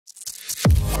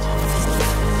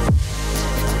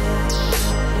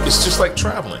it's just like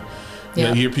traveling. You Yeah.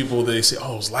 know, you hear people, they say,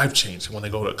 oh, it's life changing when they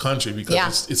go to a country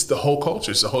because it's the whole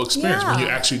culture, it's the whole experience. When you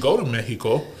actually go to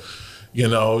Mexico, you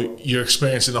know, you're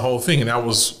experiencing the whole thing. And that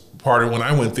was part of when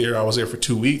I went there. I was there for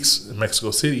 2 weeks in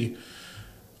Mexico City.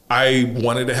 I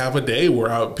wanted to have a day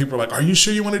where people are like, are you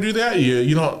sure you want to do that?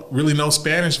 You don't really know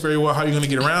Spanish very well. How are you going to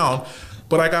get around?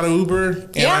 But I got an Uber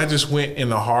and I just went in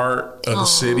the heart of the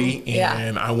city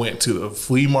and I went to the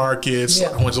flea markets.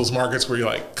 I went to those markets where you're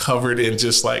like covered in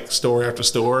just like store after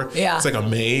store. Yeah. It's like a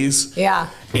maze. Yeah.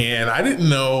 And I didn't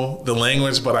know the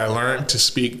language, but I learned to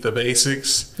speak the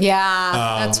basics. Yeah.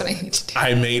 That's what I need to do.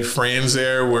 I made friends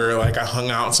there where like I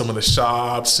hung out in some of the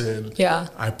shops and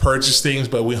I purchased things,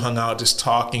 but we hung out just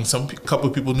talking. A couple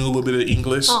of people knew a little bit of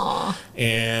English.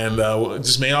 And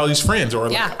just made all these friends. Or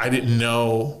like, I didn't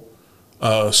know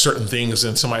certain things,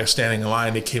 and somebody was standing in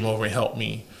line, they came over and helped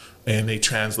me and they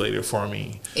translated for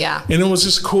me. Yeah. And it was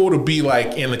just cool to be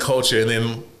like in the culture. And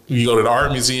then you go to the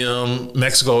art museum.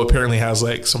 Mexico apparently has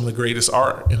like some of the greatest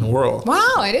art in the world.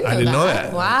 Wow, I didn't know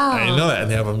that. Wow. I didn't know that.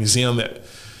 And they have a museum that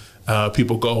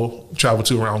people travel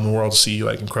to around the world to see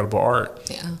like incredible art.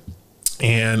 Yeah.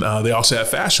 And they also have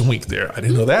Fashion Week there. I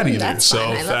didn't know that either. That's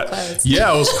fun. I love clothes.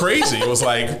 Yeah, it was crazy. It was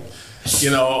like,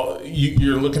 you know,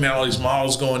 you're looking at all these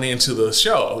models going into the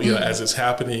show, you know, as it's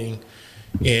happening.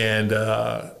 And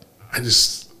I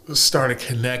just started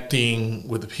connecting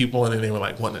with the people, and then they were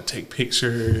like wanting to take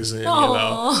pictures. And, you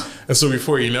know, and so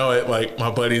before you know it, like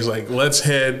my buddy's like, let's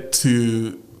head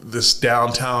to this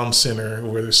downtown center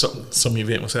where there's some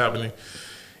event was happening.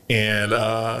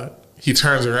 And he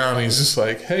turns around and he's just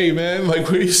like, hey man, like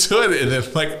what are you doing? And then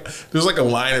like there's like a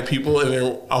line of people, and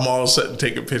then I'm all of a sudden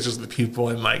taking pictures of the people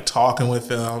and like talking with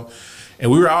them. And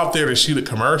we were out there to shoot a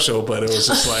commercial, but it was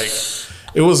just like,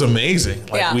 it was amazing.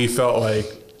 Like we felt like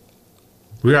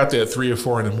we were out there at 3 or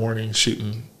 4 in the morning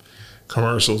shooting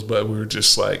commercials, but we were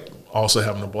just like also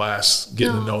having a blast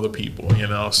getting to know the people, you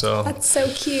know? So that's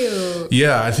so cute.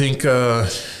 Yeah, I think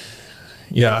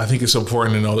it's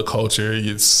important to know the culture.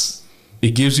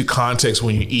 It gives you context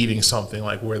when you're eating something,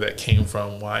 like where that came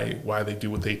from, why they do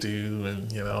what they do,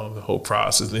 and you know the whole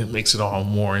process. It makes it all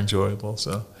more enjoyable.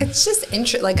 So it's just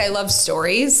interesting. Like I love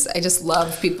stories. I just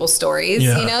love people's stories.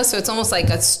 You know, so it's almost like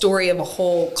a story of a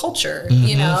whole culture.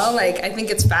 You know, like I think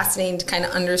it's fascinating to kind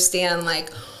of understand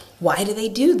like, why do they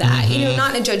do that? You know,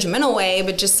 not in a judgmental way,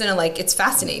 but just in a like, it's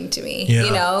fascinating to me. You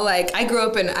know, like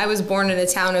I was born in a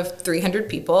town of 300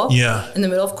 people in the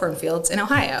middle of cornfields in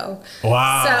Ohio.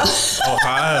 Wow. So,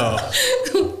 Ohio.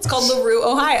 It's called LaRue,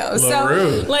 Ohio.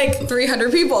 LaRue. So like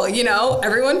 300 people, you know,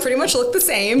 everyone pretty much looked the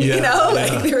same, you know,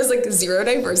 like there was like zero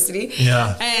diversity.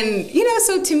 Yeah. And, you know,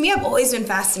 so to me, I've always been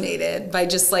fascinated by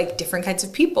just like different kinds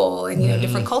of people and, you know,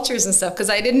 different cultures and stuff. Cause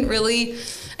I didn't really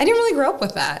grow up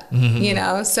with that, you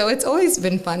know? So it's always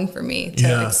been fun for me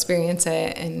to experience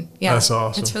it. And that's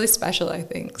awesome. It's really special, I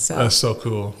think. So that's so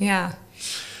cool. Yeah.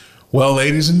 Well,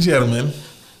 ladies and gentlemen,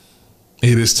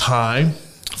 it is time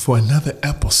for another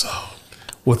episode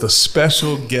with a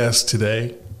special guest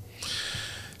today.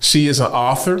 She is an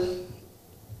author,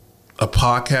 a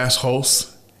podcast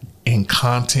host, and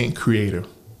content creator.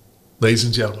 Ladies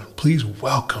and gentlemen, please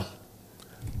welcome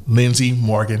Lindsay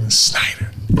Morgan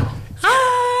Snyder.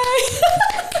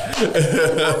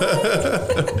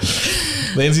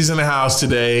 Lindsay's in the house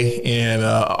today, and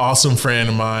awesome friend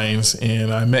of mine.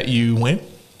 And I met you when?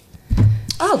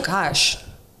 Oh gosh,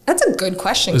 that's a good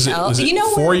question, Kel. Was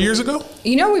it 4 years ago?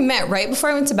 You know, we met right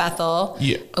before I went to Bethel.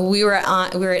 Yeah, we were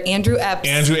at Andrew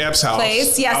Epps' house.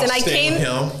 Place. Yes, and I came.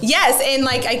 Yes, and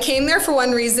like I came there for one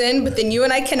reason, but then you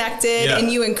and I connected,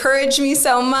 and you encouraged me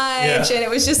so much, and it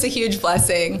was just a huge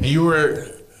blessing. You were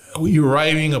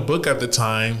writing a book at the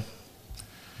time.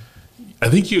 I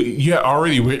think you had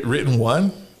already written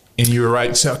one, and you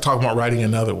were talking about writing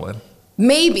another one.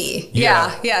 Maybe.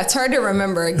 Yeah. It's hard to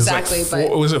remember exactly. But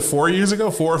was it 4 years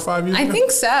ago? 4 or 5 years ago? I think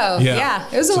so. Yeah.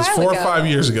 It was a while ago. 4 or 5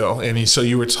 years ago. And so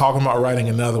you were talking about writing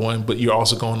another one, but you're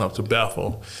also going up to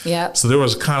Bethel. Yeah. So there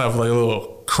was kind of like a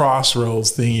little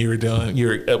crossroads thing you were doing.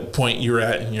 You're at a point you were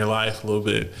at in your life a little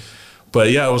bit.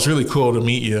 But yeah, it was really cool to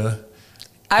meet you.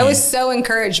 I was so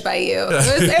encouraged by you.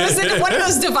 It was one of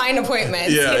those divine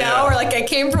appointments, you know, where like I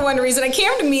came for one reason. I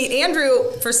came to meet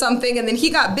Andrew for something, and then he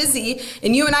got busy,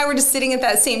 and you and I were just sitting at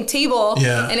that same table,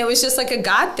 and it was just like a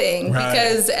God thing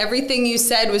because everything you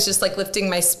said was just like lifting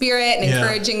my spirit and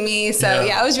encouraging me. So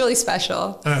it was really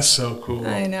special. That's so cool.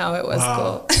 I know, it was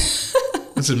cool.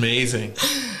 That's amazing.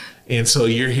 And so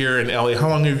you're here in LA. How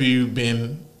long have you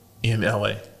been in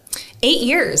LA? 8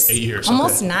 years. 8 years.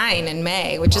 Almost 9 in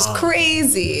May, which is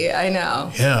crazy. I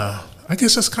know. Yeah. I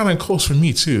guess that's kind of close for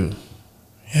me too.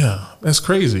 Yeah. That's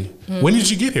crazy. Mm-hmm. When did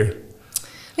you get here?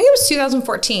 I think it was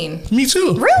 2014. Me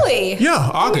too. Really?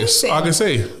 Yeah, August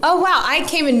 8th. Oh, wow. I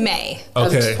came in May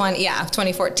of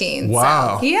 2014.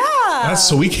 Wow. So, yeah.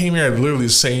 So we came here at literally the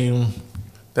same.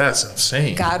 That's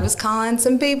insane. God was calling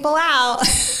some people out.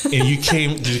 And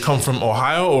did you come from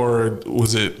Ohio or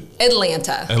was it?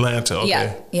 Atlanta.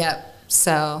 Okay. Yeah.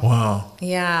 So. Wow.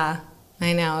 Yeah.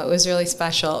 I know. It was really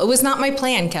special. It was not my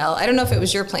plan, Kel. I don't know if it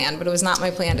was your plan, but it was not my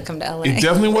plan to come to LA. It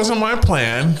definitely wasn't my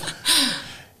plan.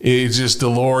 It's just the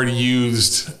Lord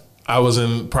used, I was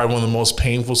in probably one of the most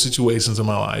painful situations in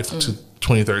my life, to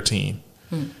 2013.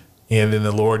 And then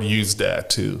the Lord used that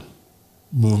to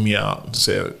move me out and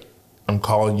said, I'm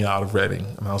calling you out of Redding.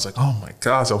 And I was like, oh my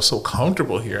gosh, I was so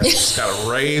comfortable here. I just got a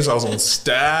raise. I was on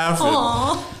staff.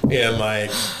 And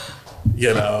like,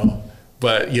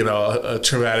 but a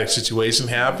traumatic situation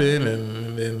happened.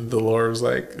 And then the Lord was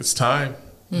like, it's time.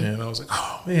 And I was like,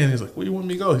 oh man. He's like, where do you want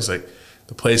me to go? He's like,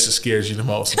 the place that scares you the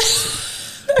most.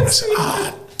 I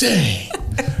said, dang.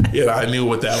 I knew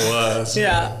what that was.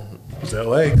 Yeah. It was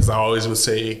LA, because I always would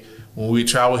say, when we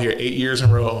traveled here 8 years in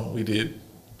a row, we did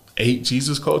 8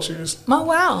 Jesus cultures. Oh,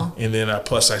 wow. And then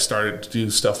plus I started to do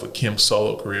stuff with Kim's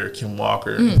solo career, Kim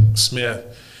Walker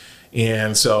Smith.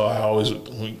 And so I always,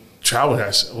 when we traveled here,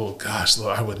 I said, oh gosh,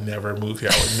 Lord, I would never move here.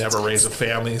 I would never raise a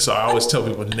family. So I always tell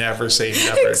people, never say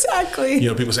never. Exactly.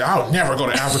 People say, I would never go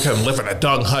to Africa and live in a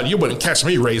dung hut. You wouldn't catch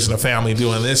me raising a family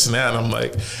doing this and that. And I'm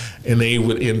like, and they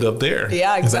would end up there.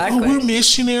 Yeah, exactly. Like, we're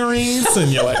missionaries.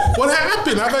 And you're like, what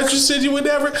happened? I thought you said you would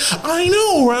never. I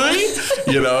know, right?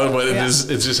 But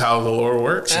it's just how the Lord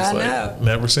works. It's like,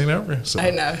 never say never. So.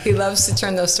 I know. He loves to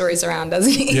turn those stories around,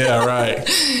 doesn't he? Yeah, right.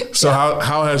 So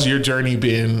how has your journey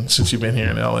been since you've been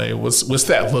here in LA? What's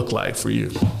that look like for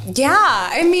you? Yeah,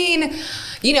 I mean,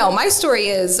 my story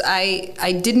is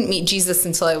I didn't meet Jesus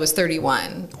until I was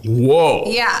 31. Whoa.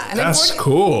 Yeah. And that's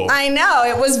cool. I know.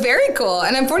 It was very cool.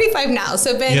 And I'm 45 now.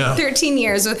 So I've been 13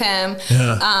 years with him,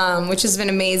 which has been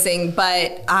amazing.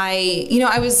 But I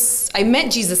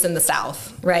met Jesus in the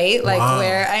South, right? Like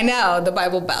where I know the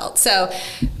Bible Belt. So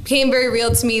became very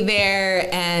real to me there.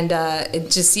 And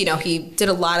it just, he did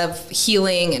a lot of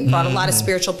healing and brought a lot of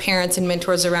spiritual parents and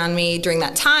mentors around me during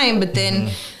that time. But then,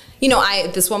 I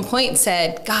at this one point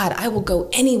said, God, I will go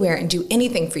anywhere and do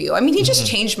anything for you. I mean, he just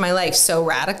changed my life so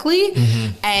radically.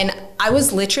 And I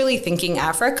was literally thinking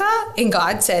Africa, and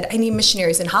God said, I need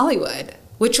missionaries in Hollywood,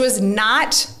 which was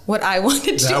not what I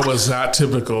wanted to do. That was not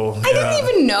typical. I didn't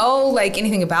even know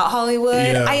anything about Hollywood.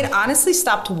 Yeah. I had honestly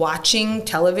stopped watching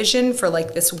television for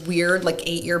this weird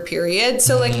 8-year period.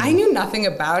 So I knew nothing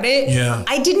about it. Yeah.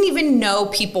 I didn't even know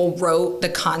people wrote the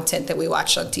content that we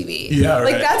watched on TV. Yeah,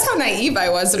 right. That's how naive I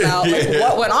was about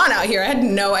what went on out here. I had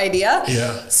no idea.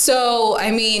 Yeah. So,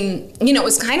 I mean, it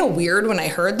was kind of weird when I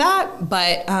heard that,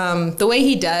 but the way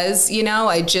he does,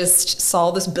 I just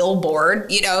saw this billboard,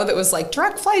 that was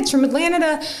direct flights from Atlanta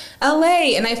to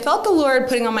LA, and I felt the Lord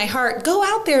putting on my heart, go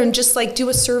out there and just do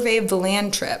a survey of the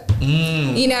land trip. Kind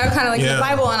of the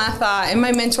Bible. And I thought, and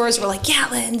my mentors were like, yeah,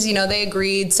 Lindsay, they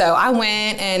agreed. So I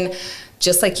went, and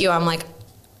just like you, I'm like,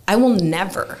 I will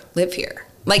never live here.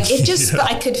 It just,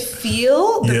 I could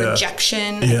feel the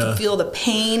rejection. I could feel the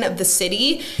pain of the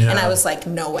city. And I was like,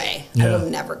 no way. I will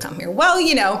never come here. Well,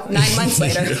 9 months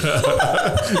later. He's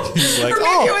or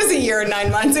maybe it was a year and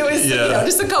 9 months. It was,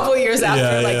 just a couple of years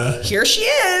after. Here she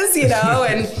is,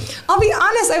 And I'll be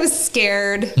honest, I was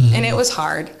scared and it was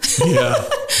hard. Yeah.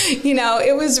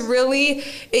 It was really,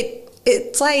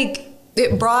 it's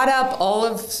it brought up all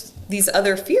of these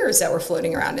other fears that were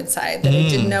floating around inside that I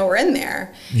didn't know were in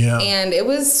there. Yeah. And it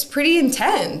was pretty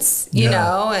intense, you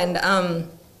know, and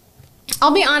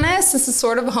I'll be honest, this is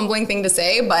sort of a humbling thing to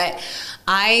say, but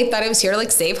I thought I was here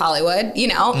to save Hollywood,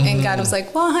 and God was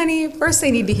like, well, honey, first I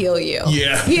need to heal you.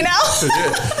 Yeah. It's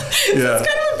kind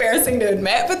of embarrassing to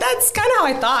admit, but that's kind of how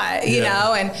I thought, you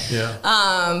know,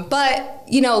 and, but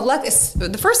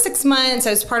the first 6 months I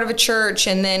was part of a church,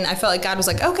 and then I felt like God was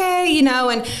like, okay,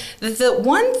 and the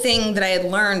one thing that I had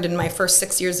learned in my first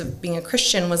 6 years of being a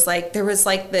Christian was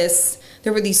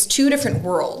there were these two different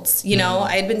worlds,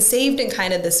 I had been saved in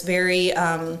kind of this very,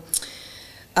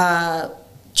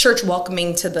 church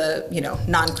welcoming to the,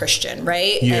 non-Christian,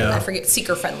 right? Yeah. And I forget,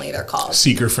 seeker-friendly they're called.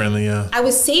 Seeker-friendly, yeah. I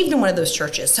was saved in one of those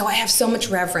churches, so I have so much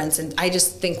reverence, and I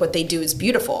just think what they do is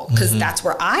beautiful, because that's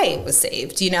where I was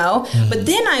saved, But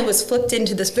then I was flipped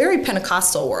into this very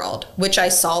Pentecostal world, which I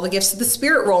saw the gifts of the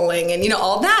Spirit rolling and,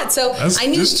 all that. So I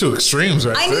knew... Just two extremes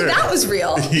right there. I knew that was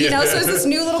real, So as this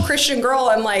new little Christian girl,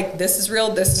 I'm like, this is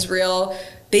real, this is real.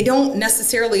 They don't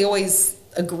necessarily always...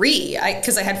 agree,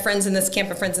 because I had friends in this camp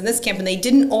and friends in this camp, and they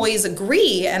didn't always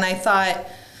agree. And I thought,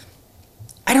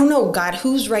 I don't know, God,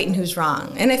 who's right and who's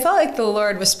wrong? And I felt like the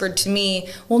Lord whispered to me,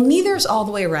 well, neither's all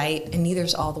the way right and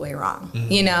neither's all the way wrong,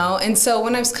 you know? And so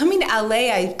when I was coming to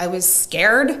LA, I was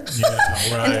scared.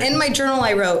 Yeah, right. And in my journal,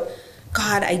 I wrote,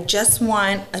 God, I just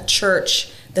want a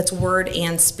church that's word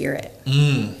and spirit.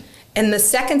 And the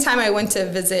second time I went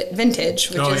to visit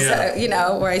Vintage, which is, you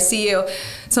know, where I see you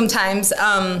sometimes,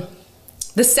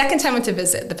 the second time I went to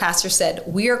visit, the pastor said,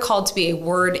 we are called to be a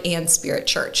word and spirit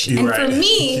church. And for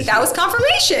me, that was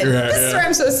confirmation. This is where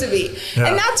I'm supposed to be.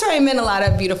 And that's where I'm in a lot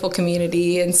of beautiful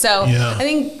community. And so I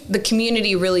think the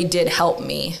community really did help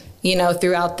me, you know,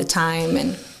 throughout the time.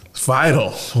 And it's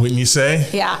vital, wouldn't you say?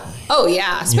 Yeah. Oh,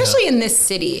 yeah. Especially in this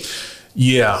city.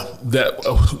 Yeah.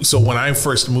 So when I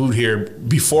first moved here,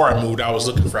 before I moved, I was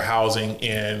looking for housing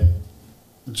and,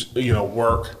 you know,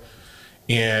 work.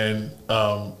 And,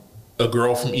 a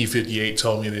girl from E58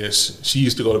 told me this. She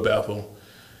used to go to Bethel,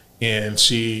 and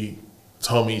she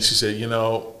told me, she said, you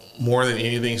know, more than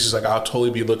anything, she's like, I'll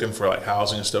totally be looking for like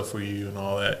housing and stuff for you and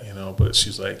all that, you know, but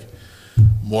she's like,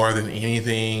 more than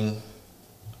anything,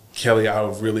 Kelly, I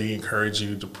would really encourage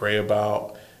you to pray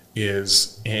about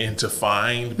and to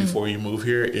find before you move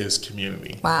here is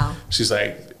community. Wow. She's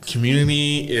like,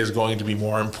 community is going to be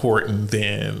more important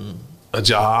than a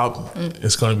job.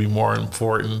 It's going to be more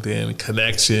important than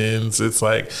connections. It's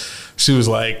like, she was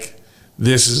like,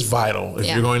 this is vital. If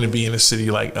you're going to be in a city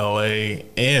like LA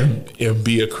and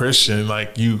be a Christian,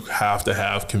 like you have to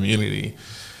have community.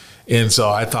 And so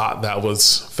I thought that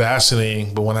was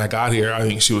fascinating. But when I got here, I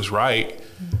think she was right,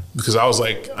 because I was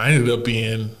like, I ended up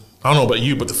being, I don't know about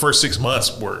you, but the first 6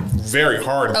 months were very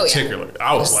hard in particular.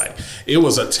 I was like, it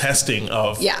was a testing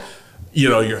of, you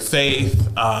know, your faith.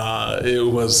 It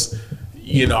was,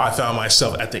 you know, I found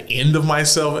myself at the end of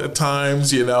myself at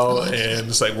times, you know, and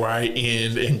it's like where I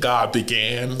end and God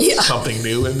began something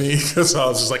new in me, because I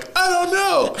was just like, I don't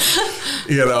know,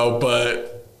 you know,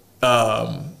 but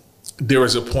there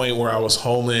was a point where I was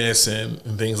homeless and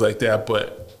things like that,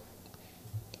 but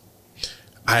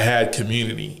I had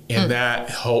community, and that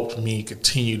helped me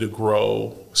continue to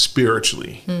grow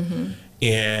spiritually.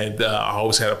 And I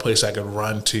always had a place I could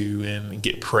run to and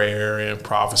get prayer and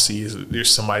prophecies.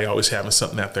 There's somebody always having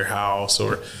something at their house,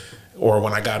 or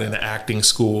when I got into acting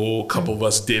school, a couple of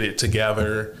us did it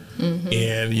together.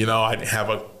 And, you know, I didn't have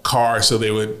a car, so they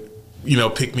would, you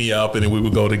know, pick me up, and then we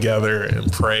would go together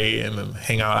and pray and then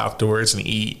hang out afterwards and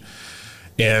eat.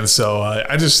 And so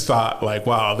I just thought, like,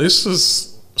 wow,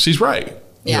 she's right.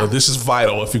 You know, this is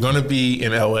vital. If you're going to be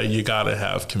in LA, you got to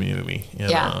have community. You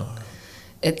know?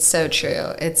 It's so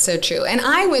true. It's so true. And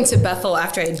I went to Bethel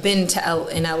after I'd been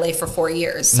in LA for 4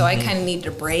 years. So I kind of needed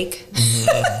a break,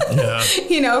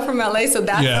 you know, from LA. So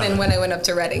that's then when I went up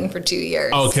to Redding for 2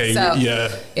 years. Okay. So,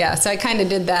 so I kind of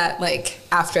did that like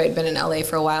after I'd been in LA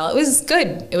for a while. It was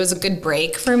good. It was a good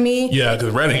break for me. Yeah,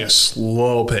 because Redding is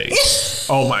slow paced.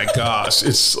 Oh my gosh.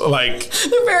 It's like,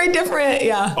 they're very different.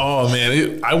 Yeah. Oh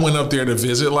man. I went up there to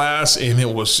visit last, and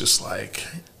it was just like,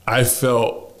 I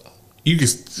felt,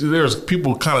 there was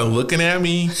people kind of looking at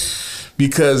me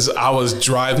because I was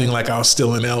driving like I was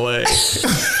still in LA.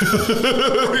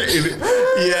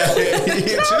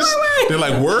 They're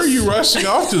like, where are you rushing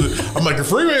off to? I'm like, the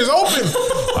freeway is open.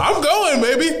 I'm going,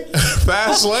 baby.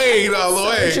 Fast lane all the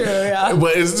way. True, yeah.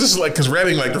 But it's just like, because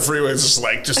Redding, like the freeway is just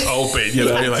like, just open, you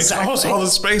know? You're like, oh, it's all the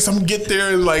space. I'm going to get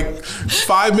there in like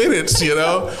 5 minutes, you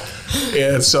know?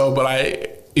 And so,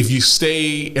 if you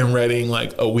stay in Redding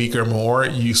like a week or more,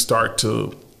 you start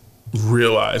to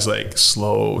realize, like,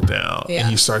 slow down.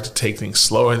 And you start to take things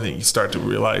slower, and then you start to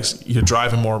realize you're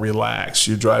driving more relaxed,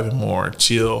 you're driving more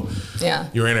chill.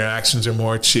 Your interactions are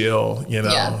more chill, you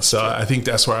know. So I think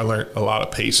that's where I learned a lot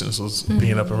of patience, was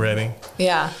being up in Redding.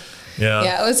 Yeah,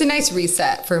 it was a nice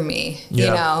reset for me. You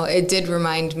know, it did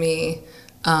remind me,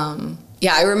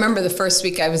 I remember the first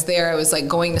week I was there, I was like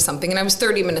going to something, and I was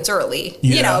 30 minutes early,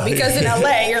 you know, because in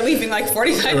LA you're leaving like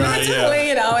 45 minutes early,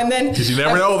 you know, and then. Because you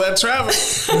never know that traffic.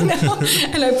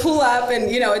 And I pull up,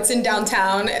 and, you know, it's in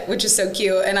downtown, which is so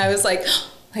cute. And I was like,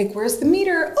 where's the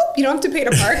meter? Oh, you don't have to pay to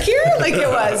park here? Like, it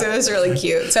was really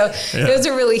cute. So it was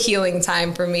a really healing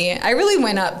time for me. I really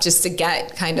went up just to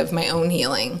get kind of my own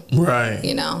healing. Right.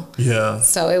 You know? Yeah.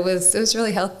 So it was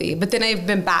really healthy. But then I've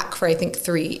been back for, I think,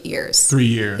 3 years. 3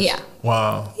 years? Yeah.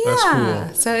 Wow. Yeah. That's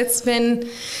cool. So it's been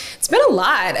a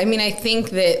lot. I mean, I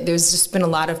think that there's just been a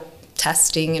lot of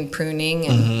testing and pruning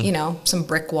and, you know, some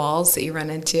brick walls that you run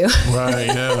into. Right,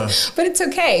 yeah. But it's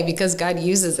okay, because God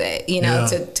uses it, you know,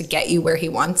 to get you where he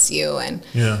wants you. And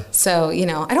so, you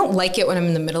know, I don't like it when I'm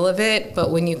in the middle of it,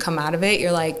 but when you come out of it,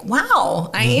 you're like,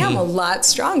 wow, I am a lot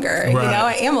stronger. Right. You know,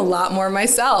 I am a lot more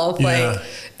myself. Like,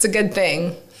 it's a good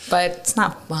thing, but it's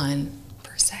not fun.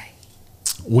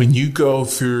 when you've gone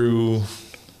through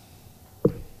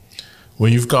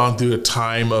a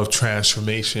time of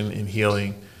transformation and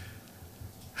healing,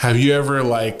 have you ever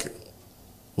like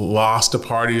lost a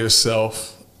part of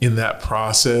yourself in that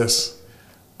process,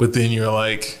 but then you're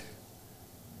like,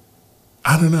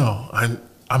 I don't know,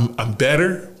 I'm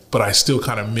better, but I still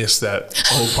kind of miss that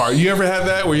old part. You ever had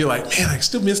that where you're like, man, I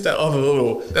still miss that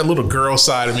little girl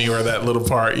side of me, or that little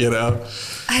part, you know?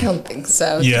 I don't think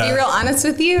so. Yeah. To be real honest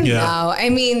with you, Yeah. no. I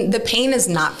mean, the pain is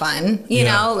not fun, you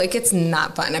Yeah. know? Like, it's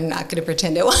not fun. I'm not going to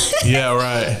pretend it was. Yeah,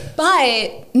 right.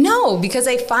 But no, because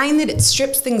I find that it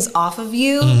strips things off of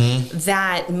you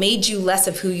that made you less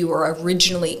of who you were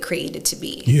originally created to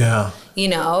be. Yeah. You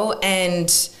know?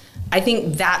 And I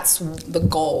think that's the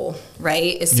goal,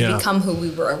 right? Is to Yeah. become who we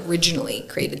were originally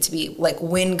created to be, like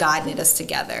when God knit us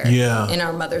together Yeah. in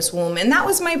our mother's womb. And that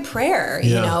was my prayer, Yeah.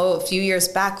 you know, a few years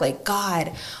back, like,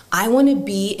 God, I want to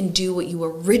be and do what you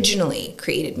originally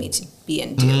created me to be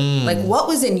and do. Like, what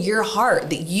was in your heart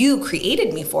that you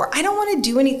created me for? I don't want to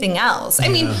do anything else. I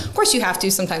mean, of course you have to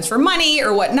sometimes for money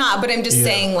or whatnot, but I'm just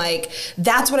saying, like,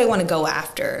 that's what I want to go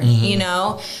after, you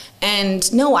know?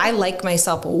 And no, I like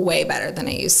myself way better than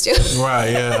I used to.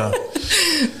 Right, yeah.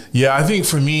 Yeah, I think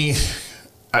for me,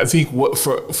 what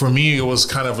for me it was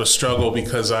kind of a struggle,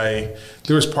 because there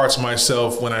was parts of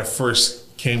myself when I first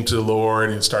came to the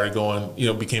Lord and started going, you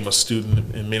know, became a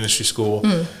student in ministry school.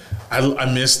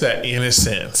 I missed that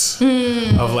innocence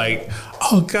of like,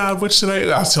 oh God, what should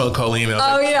I was telling Colleen,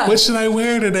 what should I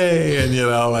wear today? And, you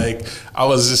know, like, I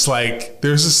was just like,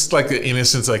 there's just like the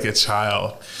innocence like a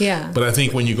child. Yeah. But I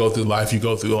think when you go through life, you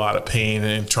go through a lot of pain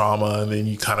and trauma, and then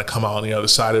you kind of come out on the other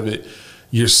side of it.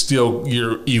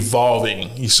 You're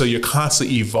evolving. So you're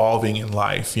constantly evolving in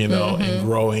life, you know, and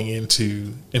growing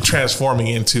into and transforming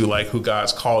into like who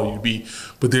God's called you to be.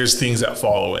 But there's things that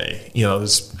fall away, you know,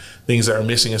 there's things that are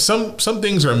missing. And some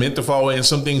things are meant to fall away, and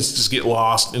some things just get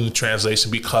lost in the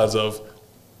translation because of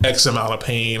X amount of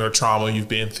pain or trauma you've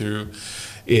been through.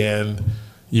 And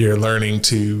you're learning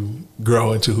to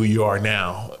grow into who you are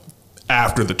now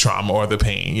after the trauma or the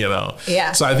pain, you know?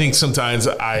 Yeah. So I think sometimes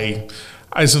I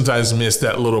sometimes miss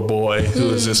that little boy who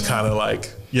was just kind of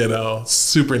like, you know,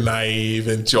 super naive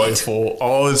and joyful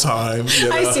all the time. You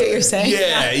know? I see what you're saying.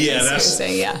 Yeah. I see what you're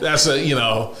saying, yeah. That's you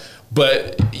know,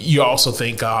 but you also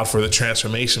thank God for the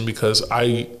transformation, because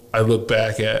I look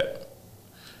back at,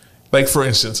 like, for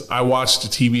instance, I watched a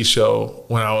TV show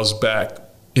when I was back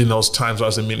in those times I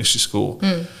was in ministry school.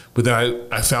 But then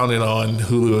I found it on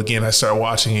Hulu again. I started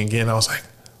watching it again. I was like,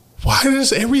 why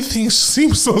does everything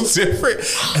seem so different?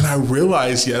 And I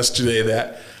realized yesterday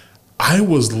that I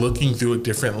was looking through a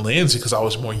different lens because I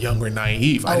was more younger and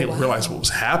naive. I didn't realize what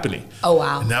was happening. Oh,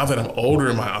 wow. And now that I'm older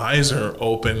and my eyes are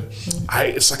open,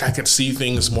 it's like I can see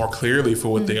things more clearly for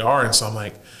what they are. And so I'm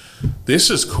like,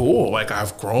 this is cool. Like,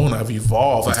 I've grown, I've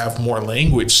evolved. I have more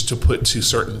language to put to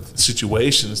certain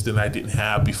situations than I didn't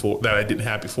have before.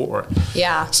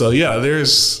 Yeah. So yeah,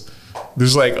 there's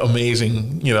like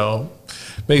amazing, you know,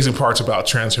 amazing parts about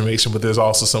transformation, but there's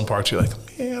also some parts you're like,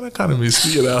 man, I kind of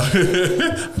miss, you know,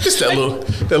 just that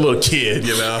little kid,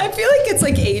 you know. I feel like it's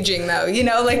like aging though, you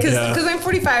know, like because I'm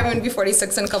 45, I'm going to be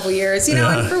 46 in a couple years, you know,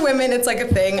 and for women it's like a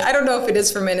thing. I don't know if it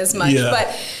is for men as much,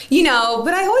 but you know,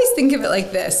 but I always think of it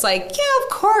like this, like, yeah,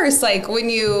 of course, like when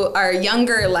you are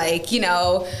younger, like, you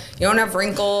know, you don't have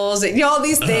wrinkles, you know, all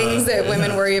these things that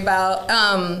women worry about.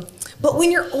 But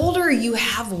when you're older, you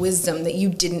have wisdom that you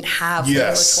didn't have when you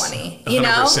were 20, you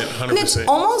know? 100%. And it's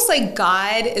almost like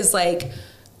God is like,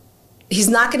 he's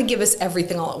not going to give us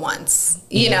everything all at once,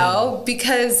 you know?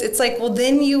 Because it's like, well,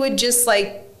 then you would just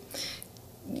like,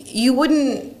 you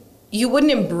wouldn't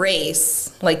embrace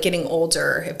like getting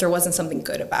older if there wasn't something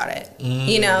good about it,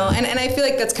 you know? And I feel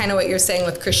like that's kind of what you're saying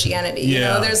with Christianity, you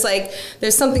know?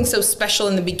 There's something so special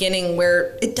in the beginning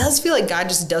where it does feel like God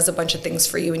just does a bunch of things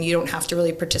for you and you don't have to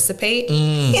really participate,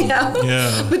 you know?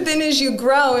 Yeah. But then as you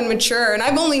grow and mature, and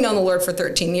I've only known the Lord for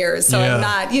 13 years, so I'm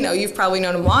not, you know, you've probably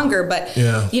known him longer, but,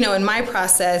 you know, in my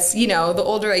process, you know, the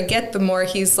older I get, the more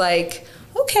he's like,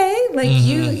 okay, like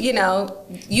you know,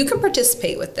 you can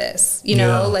participate with this, you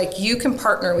know, like you can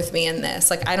partner with me in this.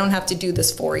 Like, I don't have to do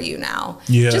this for you now.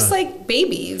 Just like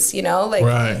babies, you know, like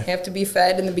they have to be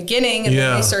fed in the beginning and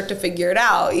then they start to figure it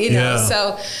out, you know?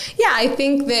 So yeah, I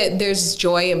think that there's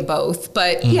joy in both,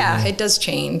 but yeah, it does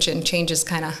change, and change is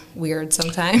kind of weird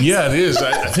sometimes. Yeah, it is.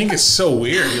 I think it's so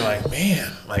weird. You're like,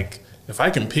 man, like, if I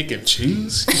can pick and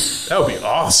choose, that would be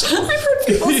awesome. I've heard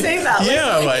people say that.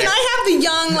 Like, like, can I have the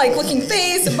young, like, looking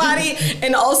face and body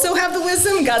and also have the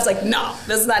wisdom? God's like, no,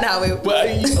 that's not how we...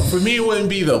 But for me, it wouldn't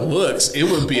be the looks. It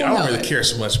would be, I don't really care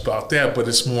so much about that, but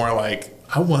it's more like,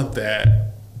 I want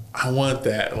that I want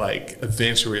that like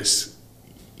adventurous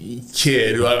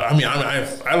kid. I mean,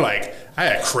 I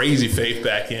had crazy faith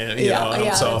back then, you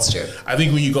know. So that's true. I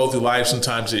think when you go through life,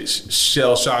 sometimes it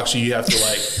shell shocks you. You have to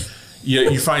like,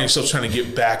 you find yourself trying to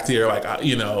get back there. Like,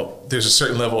 you know, there's a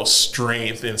certain level of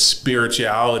strength and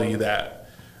spirituality that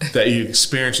you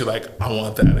experience. You're like, I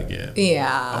want that again.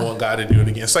 Yeah. I want God to do it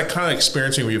again. It's like kind of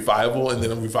experiencing revival, and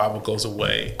then a revival goes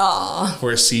away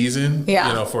for a season, you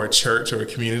know, for a church or a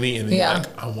community, and then you're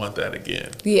like, I want that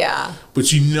again. Yeah.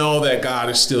 But you know that God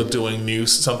is still doing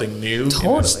something new.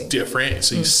 Totally. And it's different.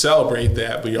 So you celebrate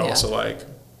that, but you're also like,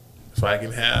 if I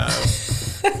can have,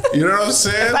 you know what I'm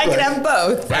saying? If I can have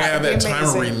both. If I have that time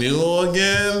of renewal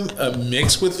again,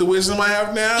 mixed with the wisdom I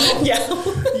have now. Yeah.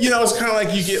 You know, it's kind of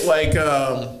like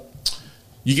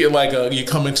you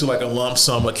come into like a lump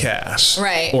sum of cash.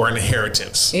 Right. Or an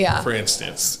inheritance. Yeah. For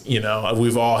instance, you know,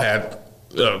 we've all had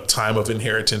a time of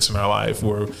inheritance in our life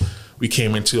where we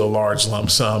came into a large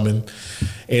lump sum, and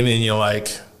then you're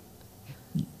like,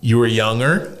 you were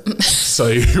younger, so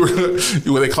you were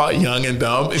what they call it, young and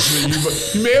dumb.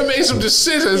 You may have made some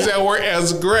decisions that weren't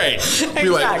as great. Be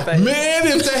like, man,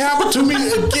 if that happened to me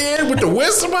again with the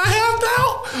wisdom I have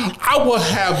now, I will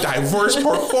have diverse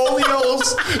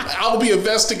portfolios. I'll be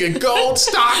investing in gold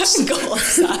stocks. Gold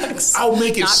stocks. I'll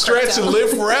make it stretch and live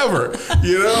forever.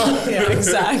 You know? Yeah,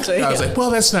 exactly. I was like,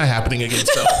 well, that's not happening again.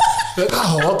 So,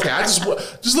 oh, okay. I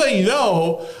just let you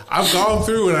know, I've gone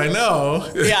through and I know.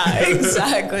 Yeah,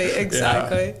 exactly.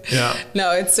 Yeah.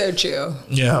 No, it's so true.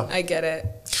 Yeah. I get it.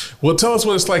 Well, tell us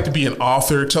what it's like to be an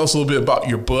author. Tell us a little bit about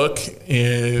your book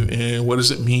and what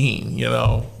does it mean? You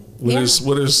know, what is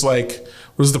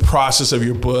the process of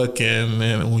your book and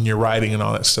when you're writing and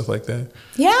all that stuff like that?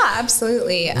 Yeah,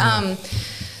 absolutely. Yeah.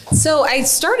 So I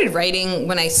started writing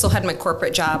when I still had my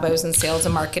corporate job. I was in sales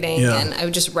and marketing, and I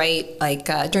would just write like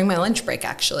during my lunch break,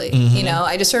 actually. Mm-hmm. You know,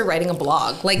 I just started writing a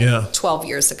blog like 12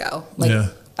 years ago.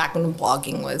 Back when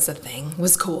blogging was a thing,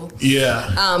 was cool.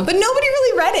 Yeah. But nobody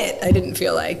really read it, I didn't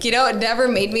feel like. You know, it never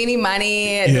made me any money.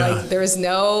 And like there was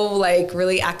no like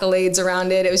really accolades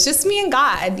around it. It was just me and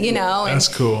God, you know. That's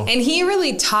cool. And he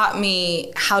really taught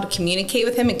me how to communicate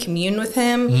with him and commune with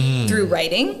him through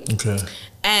writing. Okay.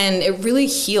 And it really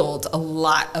healed a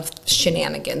lot of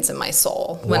shenanigans in my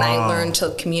soul when I learned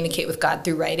to communicate with God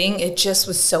through writing. It just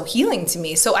was so healing to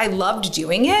me. So I loved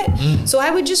doing it. So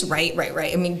I would just write.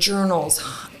 I mean, journals,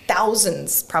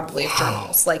 thousands probably of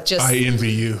journals. Like just I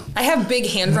envy you. I have big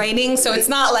handwriting, so it's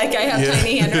not like I have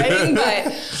tiny handwriting,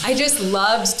 but I just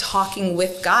loved talking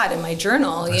with God in my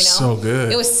journal. That's so good.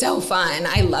 It was so fun.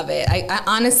 I love it. I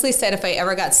honestly said if I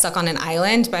ever got stuck on an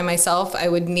island by myself, I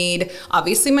would need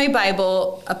obviously my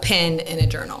Bible, a pen, and a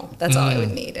journal. That's all I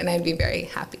would need, and I'd be very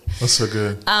happy. That's so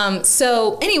good.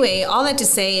 So anyway, all that to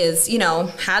say is, you know,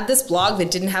 had this blog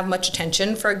that didn't have much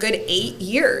attention for a good 8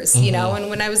 years, you know, and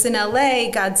when I was in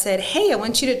LA, God said, hey, I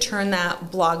want you to turn that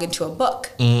blog into a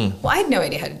book. Well, I had no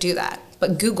idea how to do that,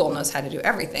 but Google knows how to do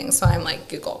everything. So I'm like,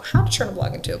 Google, how to turn a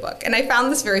blog into a book. And I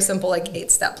found this very simple, like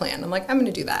 8-step plan. I'm like, I'm going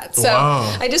to do that. So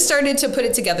I just started to put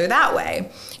it together that way.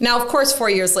 Now, of course,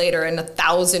 4 years later and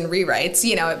 1,000 rewrites,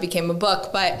 you know, it became a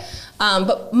book. But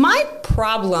my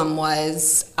problem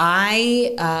was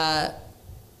I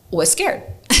was scared.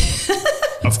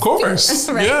 Of course.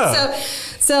 Right? Yeah.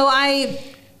 So I...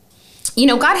 You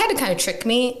know, God had to kind of trick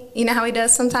me. You know how he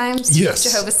does sometimes? Yes.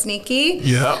 Jehovah's sneaky.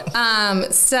 Yeah.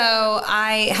 So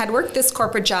I had worked this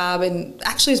corporate job and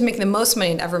actually was making the most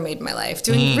money I'd ever made in my life,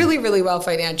 doing really, really well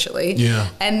financially. Yeah.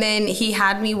 And then he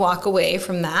had me walk away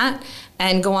from that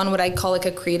and go on what I'd call like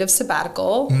a creative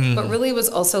sabbatical, but really was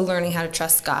also learning how to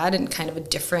trust God in kind of a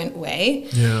different way.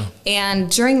 Yeah. And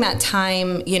during that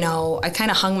time, you know, I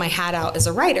kind of hung my hat out as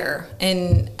a writer,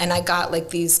 and I got like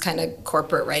these kind of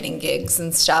corporate writing gigs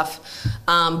and stuff.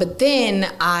 But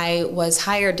then I was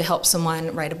hired to help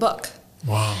someone write a book.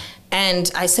 Wow.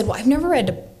 And I said, well, I've never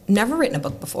written a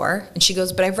book before. And she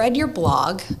goes, but I've read your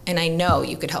blog and I know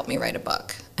you could help me write a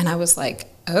book. And I was like,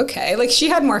 okay. Like she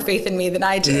had more faith in me than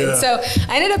I did. Yeah. So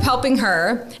I ended up helping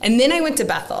her. And then I went to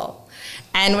Bethel.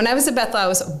 And when I was at Bethel, I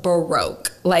was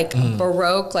broke, like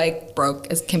broke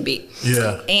as can be.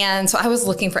 Yeah. And so I was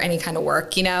looking for any kind of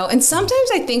work, you know. And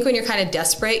sometimes I think when you're kind of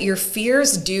desperate, your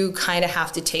fears do kind of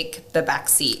have to take the back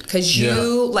seat because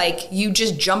you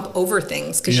just jump over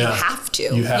things because you have to.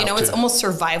 You know, it's almost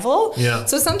survival. Yeah.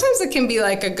 So sometimes it can be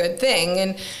like a good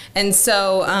thing. And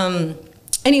so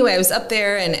anyway, I was up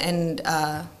there and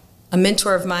a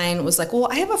mentor of mine was like, well,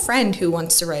 I have a friend who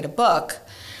wants to write a book.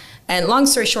 And long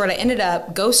story short, I ended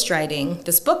up ghostwriting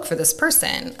this book for this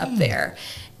person up there.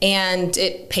 And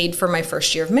it paid for my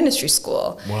first year of ministry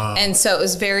school. Wow. And so it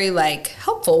was very like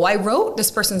helpful. Well, I wrote this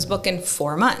person's book in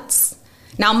 4 months.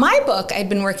 Now, my book I'd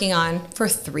been working on for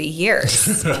 3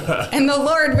 years. And the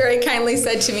Lord very kindly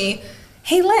said to me,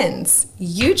 hey, Lindsay,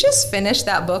 you just finished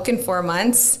that book in 4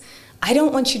 months. I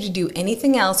don't want you to do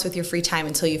anything else with your free time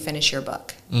until you finish your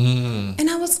book. And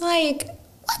I was like,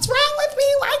 what's wrong with me?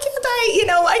 Why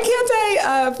can't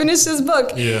I finish this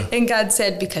book? Yeah. And God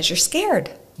said, because you're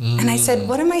scared. And I said,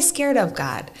 what am I scared of,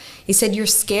 God? He said, you're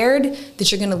scared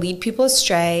that you're going to lead people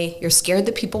astray. You're scared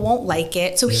that people won't like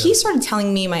it. So he started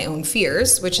telling me my own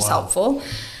fears, which is helpful.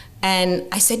 And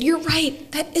I said, you're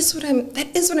right. That is what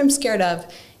I'm scared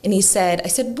of. And I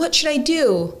said, what should I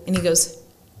do? And he goes,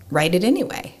 write it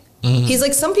anyway. He's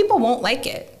like, some people won't like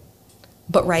it,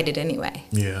 but write it anyway.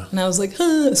 Yeah. And I was like,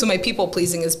 huh. So my people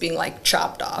pleasing is being like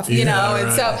chopped off, you know? Right.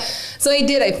 And so I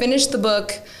did. I finished the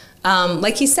book.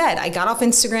 Like he said, I got off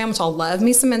Instagram, which I'll love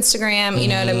me some Instagram, you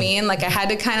know what I mean? Like I had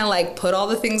to kind of like put all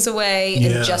the things away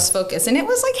and just focus. And it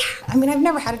was like, I mean, I've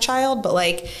never had a child, but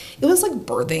like, it was like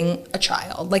birthing a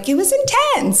child. Like it was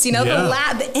intense, you know,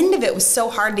 the end of it was so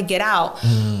hard to get out,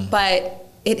 but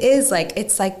it is like,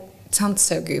 it's like, it sounds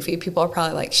so goofy. People are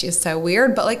probably like, she's so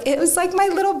weird, but like, it was like my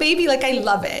little baby. Like I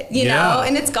love it, you know,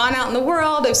 and it's gone out in the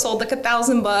world. I've sold like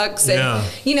 1,000 books and,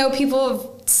 you know, people have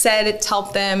said it's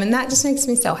helped them, and that just makes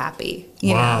me so happy,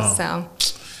 you know, so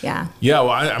yeah. Yeah, well,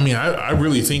 I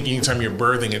really think anytime you're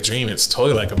birthing a dream, it's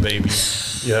totally like a baby,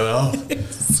 you know?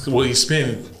 Well, you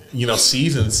spend, you know,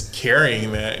 seasons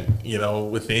carrying that, you know,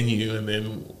 within you, and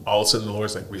then all of a sudden the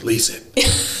Lord's like, release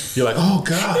it. You're like, oh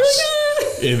gosh.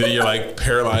 And then you're like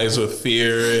paralyzed with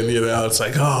fear, and, you know, it's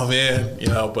like, oh man, you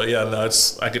know, but yeah, no,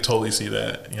 I could totally see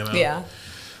that, you know? Yeah.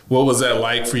 What was that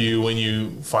like for you when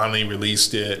you finally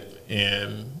released it?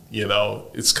 And, you know,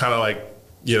 it's kind of like,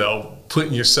 you know,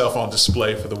 putting yourself on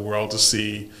display for the world to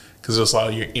see, because there's a lot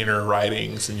of your inner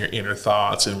writings and your inner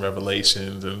thoughts and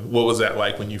revelations. And what was that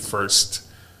like when you first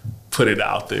put it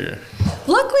out there?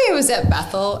 Luckily, it was at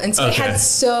Bethel, and so it had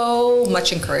so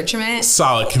much encouragement.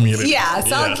 Solid community. Yeah,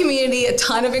 solid community, a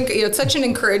ton of, it's such an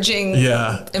encouraging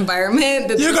environment.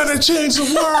 That you're going to change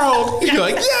the world. You're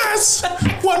like, yes,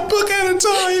 one book at a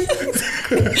time.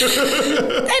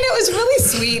 And it was really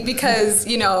sweet because,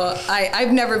 you know,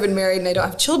 I've never been married and I don't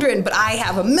have children, but I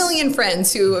have a million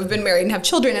friends who have been married and have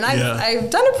children, and I've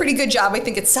done a pretty good job, I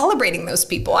think, at celebrating those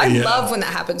people. I love when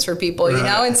that happens for people, you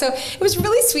know, and so it was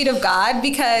really sweet of God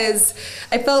because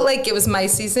I felt like it was my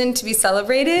season to be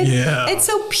celebrated. Yeah. And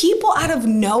so people out of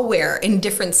nowhere in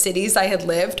different cities I had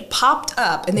lived popped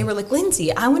up and they were like,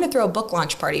 Lindsay, I want to throw a book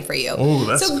launch party for you. Oh,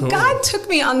 that's so cool. God took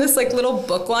me on this like little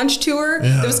book launch tour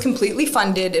that was completely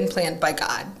funded and planned by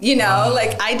God. You know,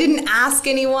 like I didn't ask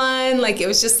anyone. Like it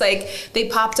was just like they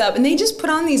popped up and they just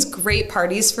put on these great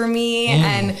parties for me.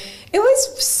 And it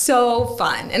was so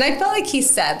fun. And I felt like he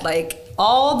said, like,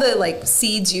 all the like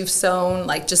seeds you've sown,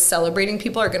 like just celebrating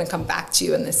people, are going to come back to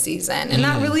you in this season. And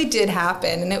that really did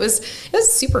happen. And it was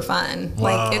super fun.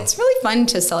 Like it's really fun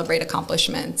to celebrate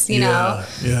accomplishments, you know?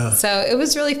 Yeah. So it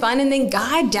was really fun. And then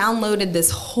God downloaded this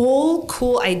whole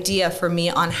cool idea for me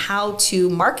on how to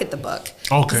market the book.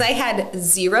 Because I had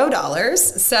 $0.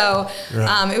 So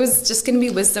it was just going to be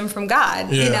wisdom from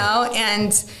God, you know?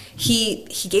 And he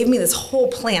gave me this whole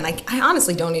plan. I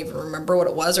honestly don't even remember what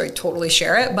it was, or I totally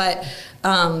share it, but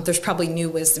there's probably new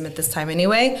wisdom at this time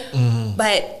anyway.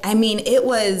 But I mean, it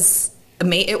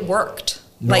worked.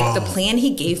 Like the plan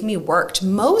he gave me worked.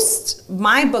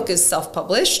 My book is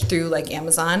self-published through like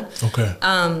Amazon.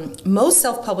 Most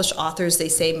self-published authors, they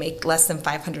say, make less than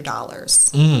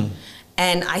 $500.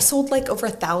 And I sold like over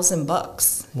 1,000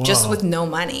 books just with no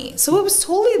money. So it was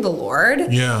totally the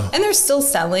Lord. Yeah. And they're still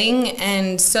selling.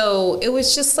 And so it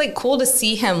was just like cool to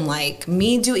see him, like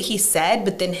me do what he said,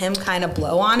 but then him kind of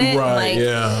blow on it. Right,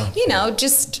 like, you know,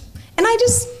 just, and I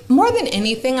just, more than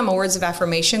anything, I'm a words of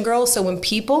affirmation girl. So when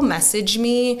people message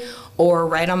me or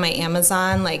write on my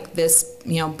Amazon, like this,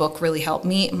 you know, book really helped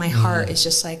me, my heart is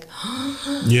just like,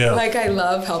 like I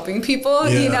love helping people,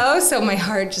 you know? So my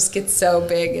heart just gets so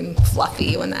big and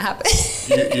fluffy when that happens.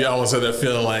 You almost had that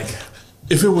feeling like,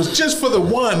 if it was just for the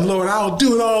one, Lord, I'll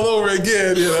do it all over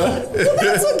again, you know? Well,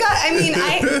 that's what God, I mean,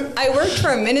 I worked for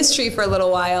a ministry for a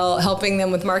little while, helping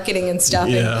them with marketing and stuff.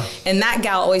 And that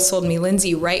gal always told me,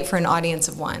 Lindsay, write for an audience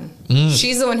of one.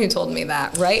 She's the one who told me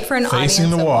that. Write for an audience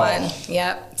of one.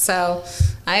 Yep. So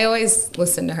I always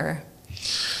listen to her.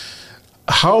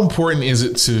 How important is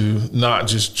it to not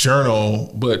just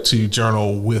journal, but to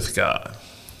journal with God?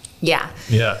 Yeah.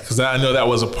 Yeah, because I know that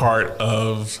was a part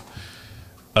of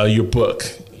your book,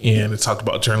 and it talked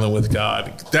about journaling with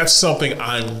God. That's something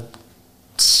I'm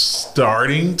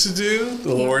starting to do,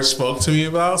 the Lord spoke to me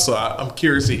about. So I'm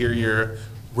curious to hear your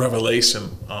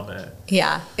revelation on that.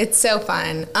 Yeah, it's so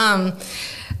fun.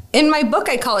 In my book,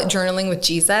 I call it Journaling with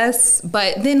Jesus,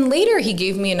 but then later he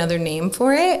gave me another name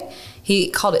for it. He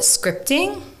called it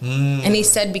scripting, and he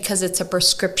said because it's a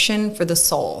prescription for the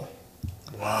soul.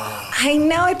 Wow. I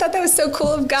know, I thought that was so cool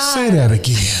of God. Say that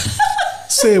again.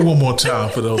 Say it one more time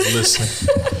for those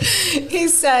listening. He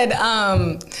said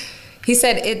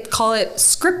call it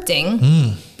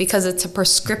scripting because it's a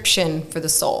prescription for the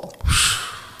soul.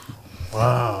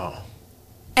 Wow.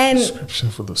 And prescription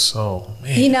for the soul.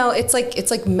 Man. You know, it's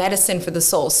like medicine for the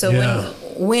soul. So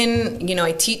when you know,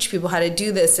 I teach people how to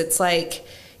do this, it's like,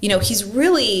 you know, he's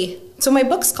really, so my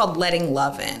book's called Letting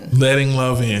Love In. Letting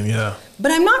love in, yeah.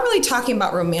 But I'm not really talking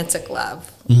about romantic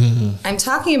love. Mm-hmm. I'm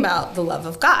talking about the love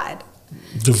of God.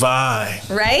 Divine.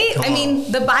 Right? I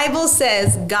mean, the Bible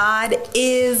says God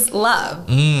is love.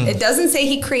 It doesn't say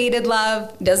he created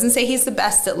love. It doesn't say he's the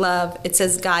best at love. It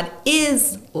says God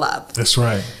is love. That's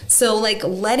right. So like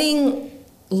letting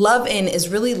love in is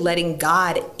really letting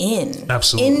God in.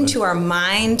 Absolutely. Into our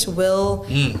mind, will,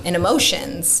 and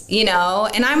emotions, you know?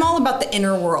 And I'm all about the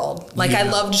inner world. Like I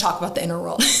love to talk about the inner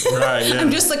world. Right, yeah.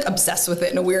 I'm just like obsessed with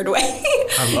it in a weird way.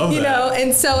 I love that. You know?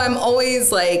 And so I'm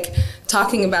always like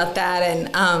talking about that.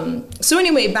 And so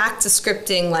anyway, back to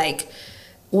scripting, like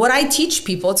what I teach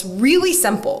people, it's really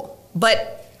simple,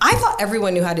 but I thought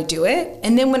everyone knew how to do it.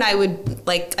 And then when I would,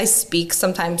 like, I speak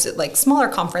sometimes at like smaller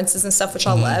conferences and stuff, which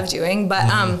I love doing, but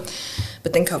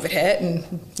then COVID hit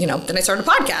and, you know, then I started a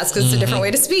podcast because it's a different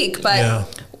way to speak.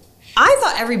 But I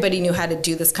thought everybody knew how to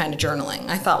do this kind of journaling.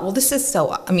 I thought, well, this is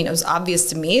so, I mean, it was obvious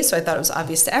to me, so I thought it was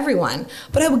obvious to everyone.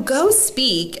 But I would go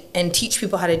speak and teach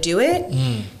people how to do it.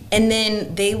 And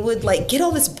then they would like get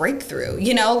all this breakthrough,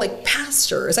 you know, like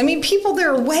pastors. I mean, people that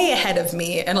are way ahead of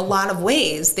me in a lot of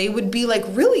ways, they would be like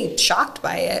really shocked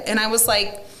by it. And I was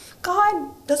like,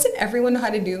 God, doesn't everyone know how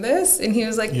to do this? And he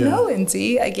was like, no,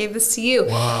 Lindsay, I gave this to you.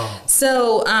 Wow.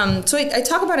 So I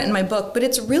talk about it in my book, but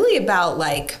it's really about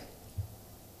like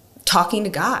talking to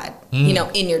God, you know,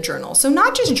 in your journal. So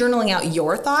not just journaling out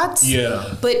your thoughts,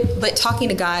 but talking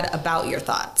to God about your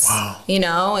thoughts, you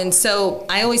know? And so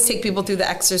I always take people through the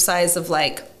exercise of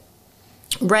like,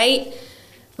 write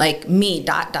like me ...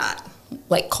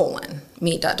 like colon,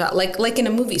 me ... like in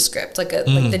a movie script, like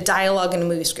like the dialogue in a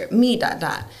movie script, me ...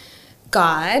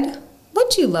 God,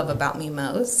 what do you love about me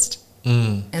most?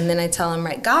 And then I tell him,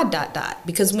 write God ...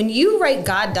 because when you write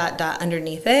God ...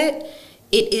 underneath it,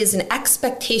 it is an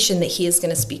expectation that he is going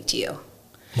to speak to you.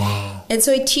 Wow. And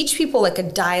so I teach people like a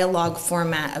dialogue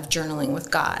format of journaling with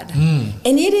God.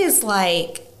 And it is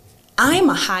like, I'm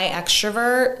a high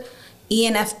extrovert,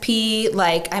 ENFP,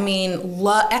 like, I mean,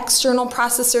 external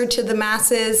processor to the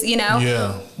masses, you know?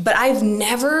 Yeah. But I've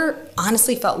never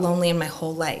honestly felt lonely in my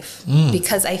whole life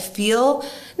because I feel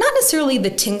not necessarily the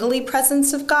tingly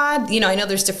presence of God. You know, I know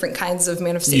there's different kinds of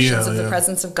manifestations of the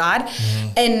presence of God.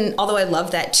 And although I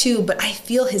love that too, but I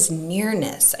feel his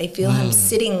nearness. I feel him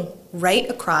sitting right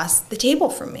across the table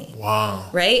from me. Wow.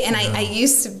 Right? And I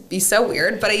used to be so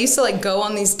weird, but I used to like go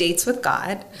on these dates with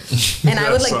God and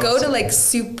I would like go to like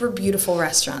super beautiful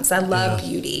restaurants. I love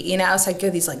beauty, you know? So I'd go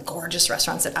to these like gorgeous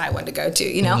restaurants that I wanted to go to,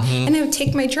 you know? And I would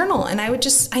take my journal and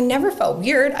I never felt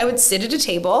weird. I would sit at a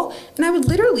table and I would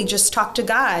literally just talk to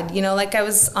God, you know, like I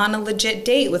was on a legit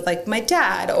date with like my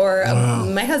dad or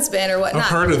my husband or whatnot. I've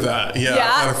heard of that. Yeah.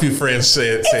 I've had a few friends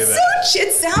say that.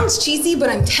 It sounds cheesy, but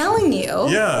I'm telling you.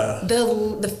 Yeah.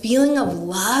 The feeling of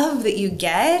love that you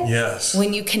get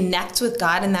when you connect with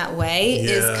God in that way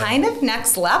is kind of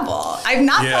next level. I've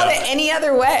not felt it any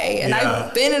other way. And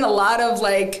I've been in a lot of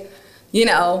like, you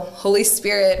know, Holy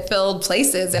Spirit filled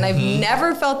places. And I've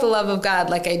never felt the love of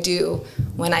God like I do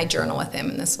when I journal with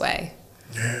him in this way.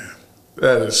 Yeah.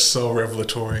 That is so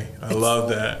revelatory. I love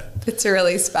that. It's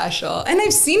really special. And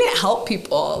I've seen it help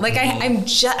people. Like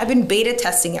I've been beta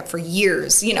testing it for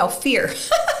years, you know, fear.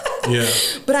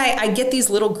 But I get these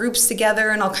little groups together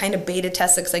and I'll kind of beta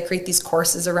test it because I create these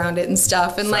courses around it and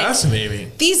stuff. And fascinating.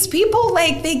 Like these people,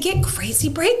 like they get crazy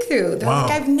breakthrough. They're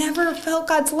like, I've never felt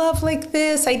God's love like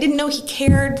this. I didn't know he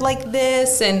cared like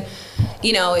this. And,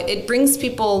 you know, it brings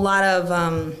people a lot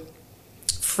of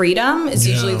freedom is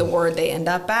usually the word they end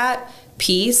up at.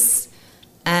 Peace.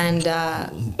 And I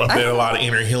bet a lot of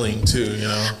inner healing too, you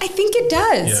know. I think it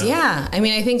does. Yeah. I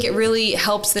mean, I think it really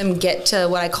helps them get to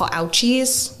what I call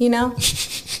ouchies, you know.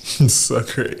 So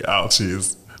great,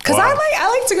 ouchies. Because I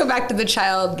like to go back to the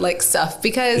child like stuff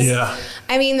because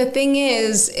I mean the thing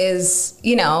is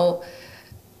you know,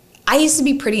 I used to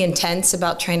be pretty intense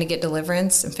about trying to get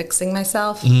deliverance and fixing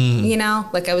myself. You know,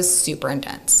 like I was super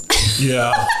intense.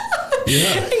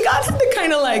 Yeah. And God had to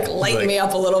kind of like light me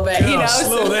up a little bit, you know?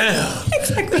 Slow down.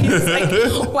 Exactly. He's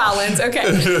like, wow, Lindsay, okay.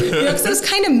 You know, because I was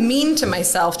kind of mean to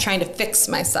myself, trying to fix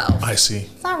myself. I see.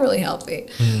 It's not really healthy.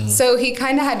 So he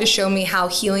kind of had to show me how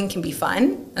healing can be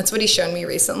fun. That's what he's shown me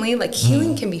recently. Like,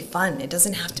 healing can be fun. It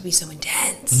doesn't have to be so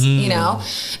intense, you know?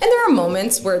 And there are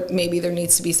moments where maybe there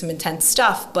needs to be some intense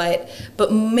stuff, but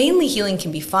mainly healing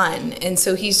can be fun. And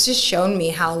so he's just shown me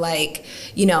how, like,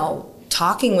 you know,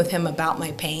 talking with him about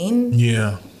my pain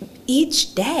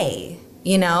each day,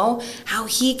 you know, how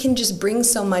he can just bring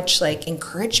so much like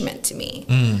encouragement to me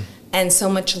and so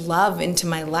much love into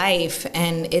my life.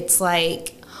 And it's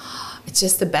like, it's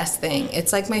just the best thing.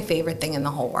 It's like my favorite thing in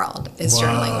the whole world is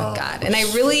journaling with God. And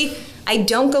I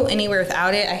don't go anywhere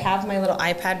without it. I have my little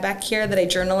iPad back here that I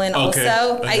journal in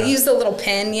also. I use the little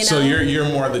pen, you know. So you're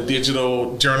more the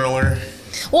digital journaler?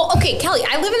 Well, okay, Kelly,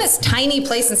 I live in this tiny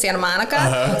place in Santa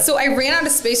Monica, so I ran out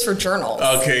of space for journals.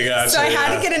 Okay, gotcha. So I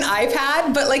had to get an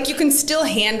iPad, but like you can still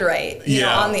handwrite, you know,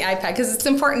 on the iPad because it's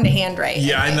important to handwrite.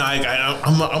 Yeah, I know.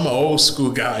 I'm an old school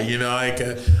guy, you know.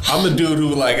 I'm the dude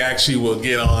who like actually will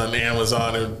get on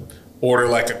Amazon and order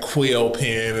like a quill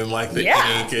pen and like the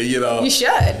ink, and, you know. You should.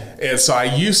 And so I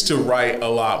used to write a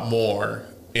lot more,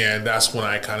 and that's when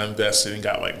I kind of invested and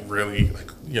got like really,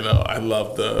 like, you know, I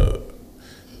love the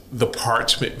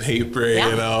parchment paper,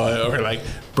 you know, or like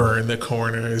burn the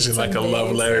corners and like amazing. A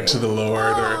love letter to the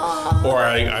Lord,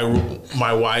 or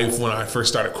my wife, when I first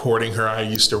started courting her, I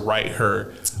used to write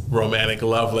her romantic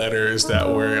love letters that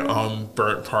were on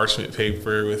burnt parchment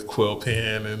paper with quill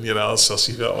pen, and you know, so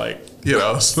she felt like, you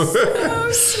know, so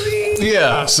sweet.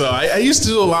 Yeah, so I used to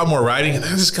do a lot more writing, and I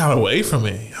just got away from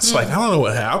it. It's like, I don't know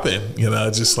what happened, you know,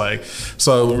 just like,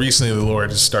 so recently the Lord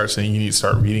just started saying you need to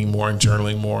start reading more and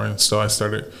journaling more, and so I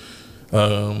started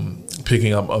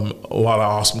picking up a lot of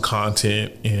awesome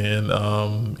content,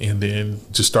 and then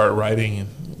just started writing, and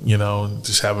you know, and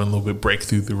just having a little bit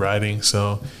breakthrough through writing.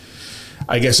 So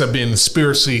I guess I've been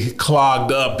spiritually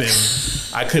clogged up,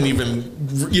 and I couldn't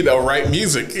even, you know, write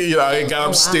music. You know, I got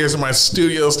upstairs in my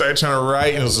studio, started trying to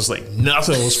write, and it was just like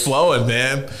nothing was flowing,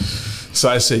 man. So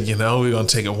I said, you know, we're going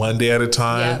to take it one day at a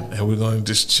time, and we're going to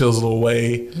just chisel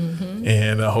away,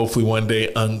 and hopefully one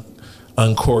day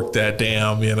uncork that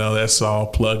dam, you know, that's all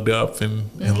plugged up,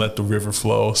 and let the river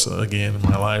flow. So again, in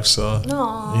my life. So,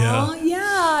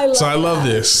 I love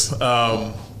this.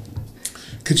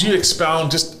 Could you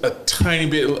expound just a tiny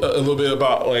bit, a little bit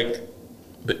about like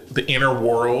the inner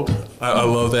world? I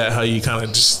love that, how you kind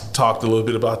of just talked a little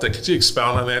bit about that. Could you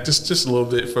expound on that just a little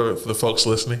bit for the folks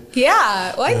listening?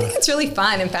 Yeah, well, I think it's really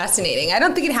fun and fascinating. I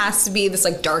don't think it has to be this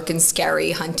like dark and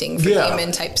scary hunting for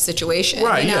demon type situation.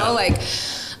 Right, you know, like.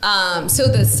 So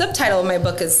the subtitle of my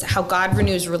book is How God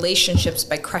Renews Relationships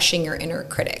by Crushing Your Inner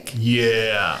Critic.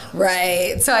 Yeah.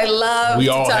 Right. So I love. We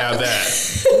all have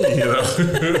that. You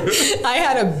know. I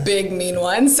had a big mean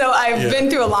one. So I've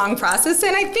been through a long process,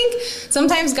 and I think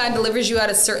sometimes God delivers you out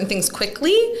of certain things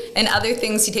quickly, and other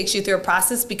things He takes you through a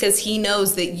process because He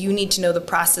knows that you need to know the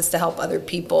process to help other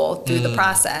people through the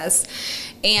process.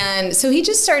 And so He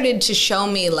just started to show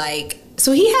me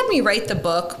so He had me write the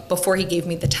book before He gave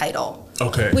me the title.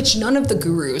 Okay. Which none of the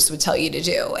gurus would tell you to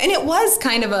do. And it was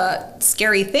kind of a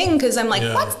scary thing because I'm like,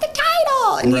 what's the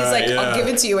title? And he's like, I'll give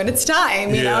it to you when it's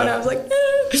time, you know? And I was like,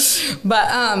 eh.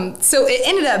 But so it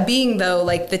ended up being, though,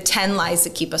 like the 10 lies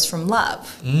that keep us from love.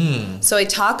 So I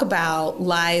talk about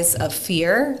lies of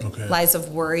fear, lies of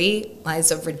worry,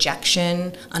 lies of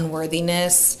rejection,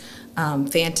 unworthiness,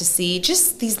 fantasy,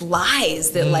 just these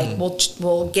lies that like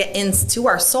will get into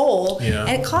our soul,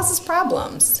 and it causes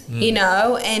problems, you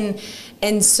know,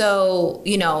 and so,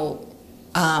 you know,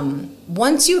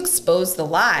 once you expose the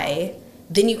lie,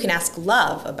 then you can ask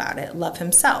love about it, love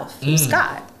Himself, who's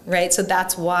God, right? So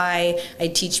that's why I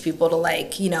teach people to,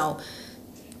 like, you know,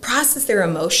 process their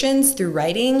emotions through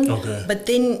writing, but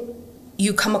then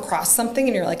you come across something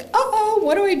and you're like,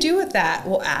 what do I do with that?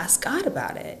 Well, ask God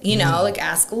about it, you know, like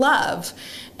ask love.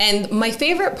 And my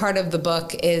favorite part of the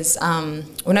book is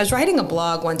when I was writing a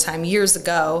blog one time years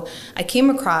ago, I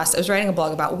was writing a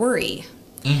blog about worry.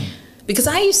 Because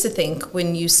I used to think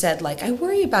when you said, like, I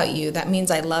worry about you, that means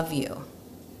I love you.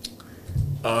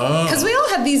 Because we all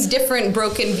have these different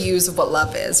broken views of what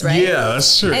love is, right? Yeah,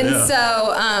 that's true. And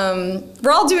so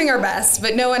we're all doing our best,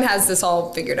 but no one has this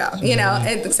all figured out, you know,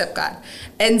 except God.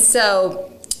 And so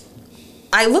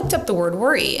I looked up the word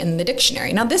worry in the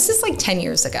dictionary. Now, this is like 10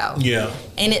 years ago. Yeah.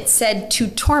 And it said to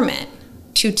torment,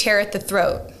 to tear at the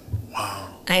throat. Wow.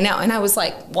 I know. And I was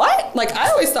like, what? Like, I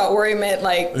always thought worry meant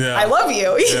like, I love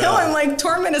you, you know, and like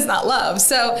torment is not love.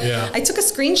 So I took a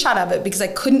screenshot of it because I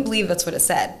couldn't believe that's what it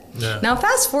said. Now,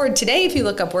 fast forward today, if you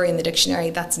look up worry in the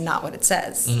dictionary, that's not what it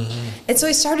says. And so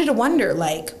I started to wonder,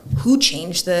 like, who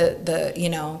changed the you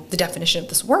know, the definition of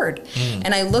this word?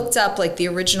 And I looked up like the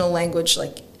original language,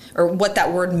 like, or what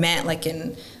that word meant, like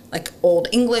in like Old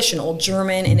English and Old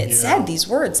German. And it said these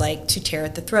words like to tear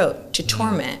at the throat, to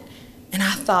torment. And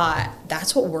I thought,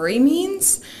 that's what worry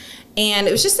means? And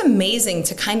it was just amazing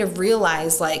to kind of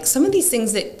realize, like, some of these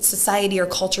things that society or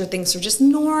culture thinks are just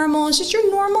normal. It's just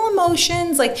your normal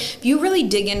emotions. Like, if you really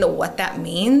dig into what that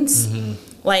means,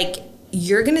 like,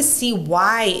 you're going to see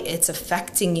why it's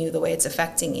affecting you the way it's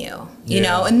affecting you, you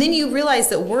know? And then you realize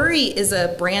that worry is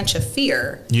a branch of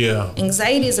fear.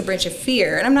 Anxiety is a branch of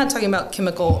fear. And I'm not talking about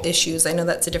chemical issues. I know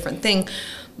that's a different thing.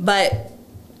 But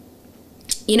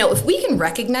you know, if we can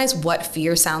recognize what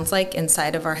fear sounds like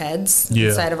inside of our heads,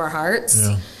 inside of our hearts,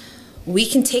 we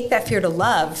can take that fear to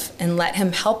love and let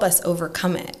him help us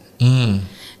overcome it.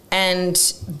 And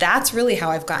that's really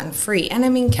how I've gotten free. And I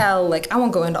mean, Cal, like, I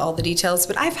won't go into all the details,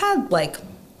 but I've had like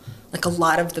a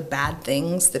lot of the bad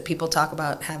things that people talk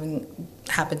about having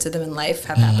happened to them in life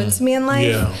have happened to me in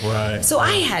life. So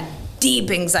I had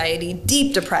deep anxiety,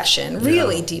 deep depression,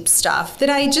 really deep stuff that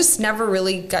I just never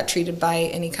really got treated by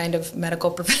any kind of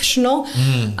medical professional.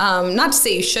 Not to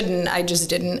say you shouldn't, I just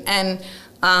didn't. And,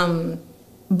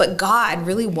 but God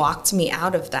really walked me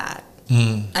out of that.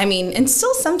 I mean, and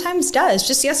still sometimes does.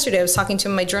 Just yesterday I was talking to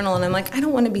him in my journal and I'm like, I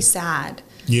don't want to be sad.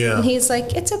 And he's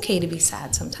like, it's okay to be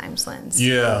sad sometimes, Lindsay.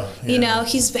 You know,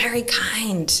 he's very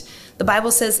kind. The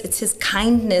Bible says it's his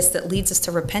kindness that leads us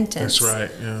to repentance.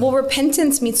 That's right. Well,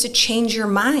 repentance means to change your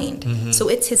mind. So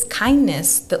it's his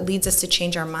kindness that leads us to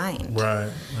change our mind.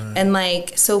 And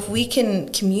like, so if we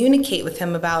can communicate with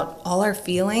him about all our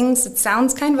feelings, it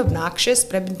sounds kind of obnoxious,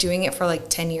 but I've been doing it for like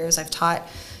 10 years. I've taught,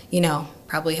 you know,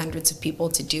 probably hundreds of people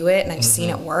to do it, and I've seen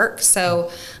it work. So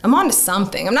I'm on to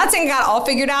something. I'm not saying I got it all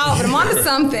figured out, but I'm on to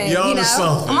something. You're on to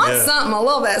something. I'm on something, a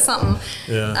little bit, something.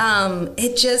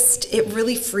 It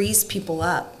really frees people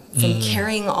up from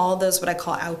carrying all those, what I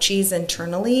call ouchies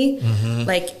internally.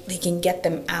 Like, they can get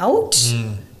them out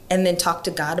and then talk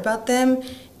to God about them.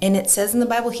 And it says in the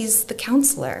Bible, he's the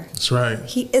counselor. That's right.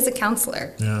 He is a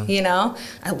counselor, you know?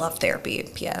 I love therapy,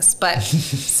 P.S. But,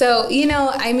 so, you know,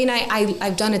 I mean,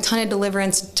 I've done a ton of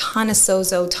deliverance, a ton of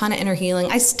sozo, ton of inner healing.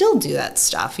 I still do that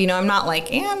stuff. You know, I'm not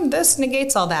like, and this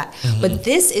negates all that. But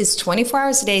this is 24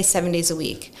 hours a day, 7 days a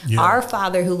week. Our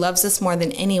Father, who loves us more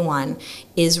than anyone,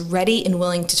 is ready and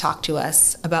willing to talk to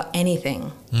us about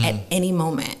anything at any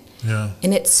moment.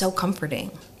 And it's so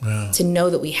comforting to know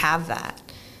that we have that.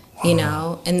 You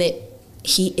know, and that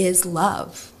he is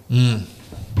love.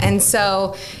 And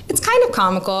so it's kind of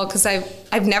comical because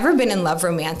I've never been in love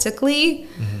romantically,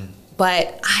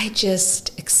 but I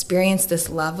just experienced this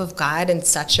love of God in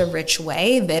such a rich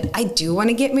way that I do want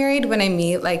to get married when I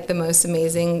meet like the most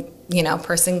amazing, you know,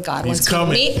 person God wants to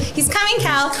meet. He's coming,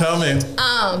 Cal. He's coming.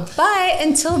 But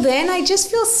until then, I just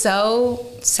feel so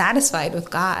satisfied with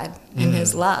God and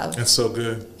his love. That's so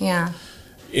good. Yeah.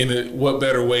 What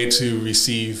better way to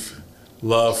receive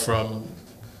love from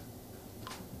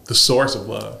the source of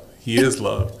love? He is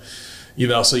love. You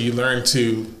know, so you learn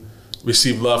to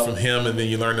receive love from him, and then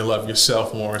you learn to love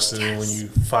yourself more. So then when you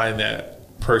find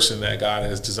that person that God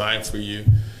has designed for you,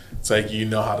 it's like you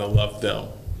know how to love them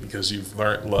because you've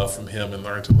learned love from him and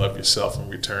learned to love yourself in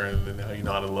return, and now you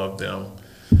know how to love them.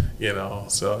 You know,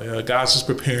 so you know, God's just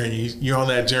preparing you. You're on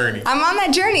that journey. I'm on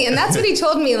that journey, and that's what he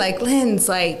told me. Like,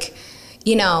 Lindsay, like,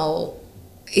 you know,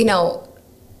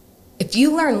 if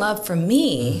you learn love from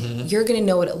me, you're going to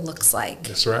know what it looks like.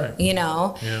 That's right. You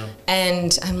know?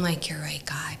 And I'm like, you're right,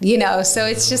 God. You know, so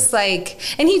it's just like,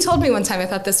 and he told me one time, I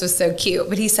thought this was so cute,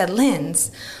 but he said,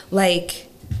 Lindsay, like,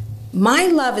 my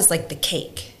love is like the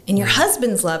cake, and your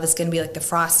husband's love is going to be like the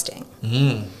frosting.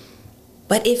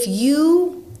 But if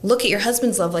you look at your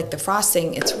husband's love like the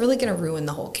frosting, it's really going to ruin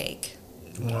the whole cake.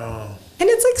 Wow. And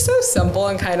it's like so simple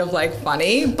and kind of like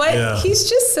funny, but he's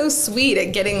just so sweet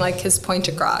at getting like his point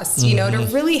across, you know, to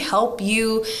really help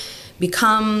you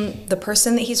become the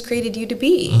person that he's created you to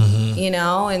be, you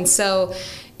know? And so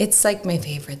it's like my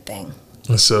favorite thing.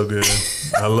 That's so good.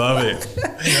 I love it.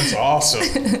 Man, that's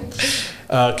awesome.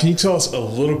 Can you tell us a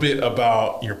little bit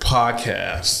about your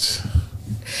podcast?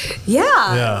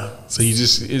 Yeah. So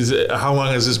how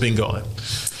long has this been going?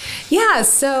 Yeah.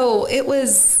 So it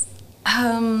was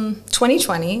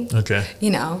 2020. Okay.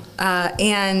 You know,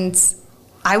 and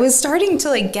I was starting to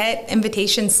like get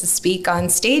invitations to speak on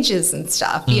stages and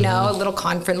stuff, you know,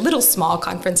 little small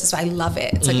conferences. So I love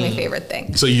it. It's like my favorite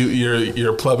thing. So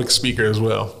you're a public speaker as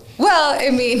well. Well, I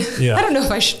mean, I don't know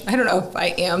if I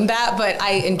am that, but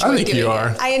I enjoy doing it.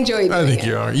 I enjoy doing it. I think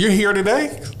you are. You're here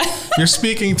today. You're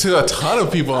speaking to a ton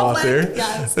of people out there.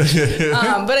 Yes. But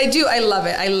I love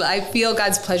it. I feel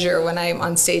God's pleasure when I'm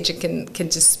on stage and can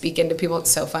just speak into people.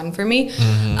 It's so fun for me.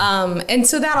 And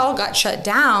so that all got shut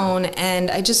down,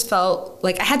 and I just felt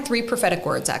like I had 3 prophetic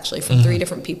words actually from 3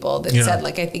 different people that said,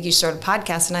 like, I think you start a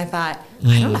podcast. And I thought,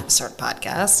 I don't have to start a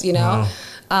podcast, you know?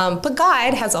 But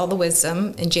God has all the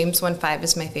wisdom, and James 1:5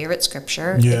 is my favorite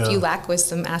scripture. If you lack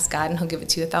wisdom, ask God, and he'll give it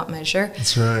to you without measure.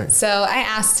 That's right. So I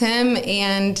asked him,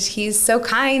 and he's so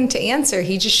kind to answer.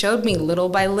 He just showed me little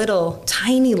by little,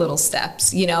 tiny little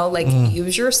steps, you know, like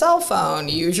use your cell phone,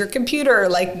 use your computer,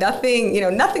 like nothing, you know,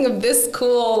 nothing of this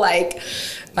cool, like,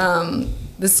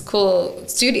 this cool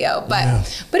studio, but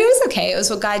it was okay. It was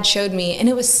what God showed me, and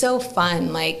it was so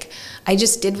fun. Like, I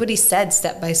just did what he said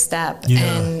step by step,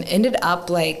 and ended up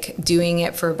like doing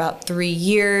it for about 3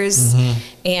 years,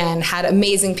 and had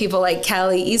amazing people like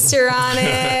Kelly Easter on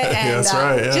it, and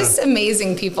just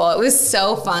amazing people. It was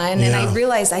so fun, and I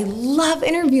realized I love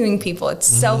interviewing people. It's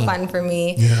so fun for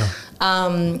me.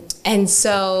 And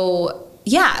so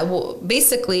well,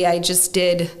 basically I just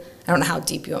did. I don't know how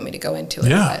deep you want me to go into it,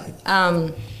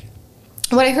 but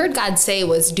what I heard God say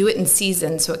was do it in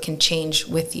season so it can change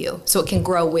with you, so it can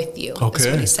grow with you, is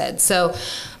what he said. So,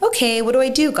 okay, what do I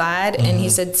do, God? And he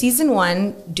said, season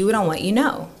 1, do it on what you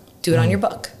know. Do it on your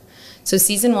book. So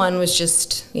season 1 was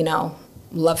just, you know,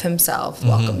 love himself,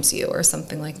 welcomes you, or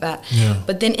something like that.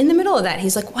 But then in the middle of that,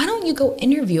 he's like, why don't you go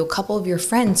interview a couple of your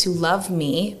friends who love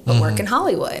me but work in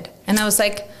Hollywood? And I was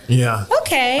like,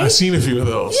 okay. I've seen a few of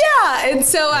those. And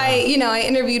so I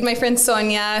interviewed my friend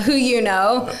Sonia, who you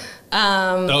know.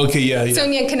 Sonia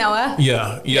and Kanoa.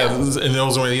 And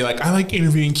those were you're like, I like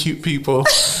interviewing cute people.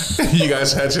 You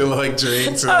guys had your like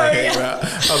drinks and hang out.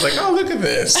 I was like, oh, look at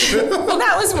this. Well,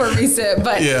 that was more recent,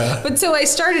 but so I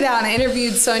started out and I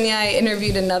interviewed Sonia. I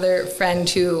interviewed another friend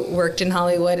who worked in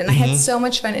Hollywood, and I had so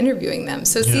much fun interviewing them.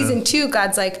 So season 2,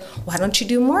 God's like, why don't you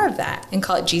do more of that and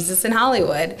call it Jesus in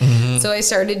Hollywood? So I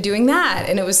started doing that,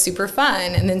 and it was super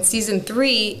fun. And then season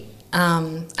 3,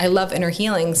 I love inner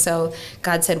healing, so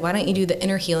God said, why don't you do the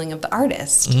inner healing of the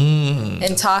artist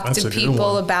and talk to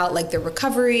people about like their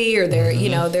recovery or their, you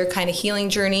know, their kind of healing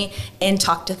journey, and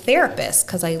talk to therapists,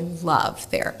 because I love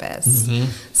therapists.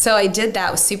 So I did that.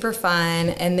 It was super fun.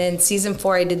 And then season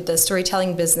 4, I did the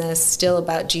storytelling business, still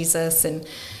about Jesus. And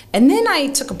then I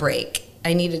took a break.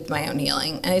 I needed my own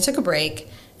healing, and I took a break.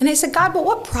 And I said, God, but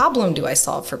what problem do I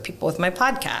solve for people with my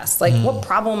podcast? Like, what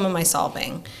problem am I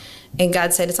solving? And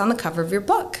God said, it's on the cover of your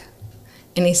book.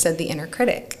 And he said, the inner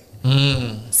critic.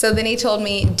 So then he told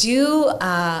me, do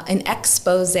an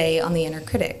expose on the inner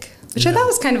critic, which I thought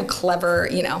was kind of clever.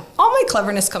 You know, all my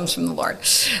cleverness comes from the Lord.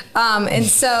 And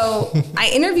so I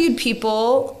interviewed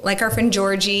people like our friend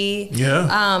Georgie,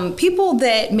 people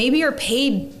that maybe are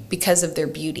paid because of their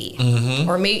beauty,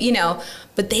 or maybe, you know,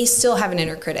 but they still have an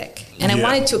inner critic. And I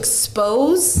wanted to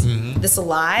expose this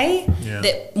lie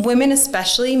that women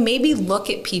especially maybe look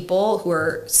at people who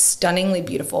are stunningly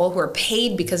beautiful, who are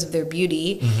paid because of their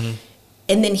beauty,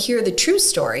 and then hear the true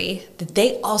story that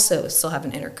they also still have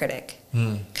an inner critic.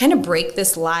 Kind of break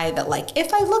this lie that, like,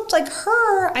 if I looked like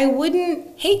her, I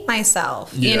wouldn't hate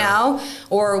myself, you know,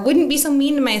 or wouldn't be so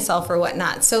mean to myself or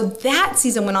whatnot. So that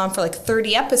season went on for like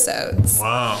 30 episodes.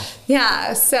 Wow.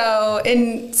 Yeah. So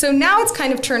now it's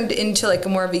kind of turned into like a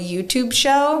more of a YouTube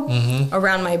show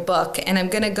around my book. And I'm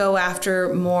going to go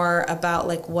after more about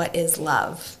like, what is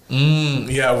love?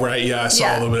 Yeah, right. Yeah, I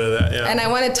saw a little bit of that. Yeah. And I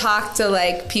want to talk to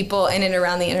like people in and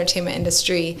around the entertainment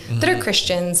industry that are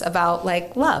Christians about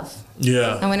like love.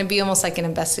 Yeah. I want to be almost like an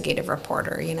investigative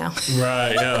reporter, you know?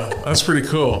 Right, yeah. That's pretty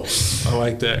cool. I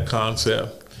like that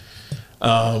concept.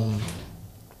 I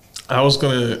was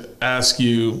going to ask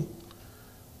you,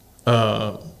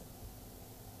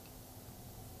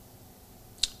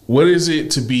 what is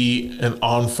it to be an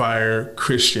on-fire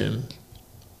Christian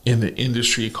in the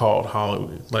industry called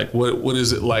Hollywood? Like, what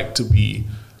is it like to be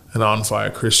an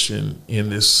on-fire Christian in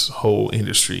this whole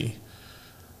industry?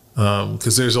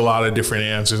 Because there's a lot of different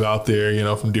answers out there, you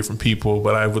know, from different people,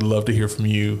 but I would love to hear from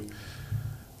you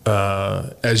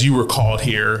as you were called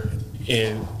here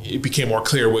and it became more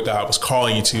clear what God was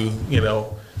calling you to, you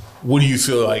know, what do you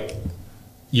feel like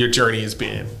your journey has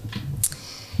been?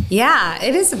 Yeah,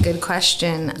 it is a good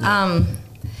question.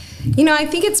 You know, I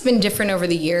think it's been different over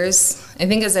the years. I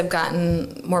think as I've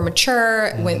gotten more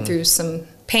mature, went through some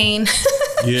pain.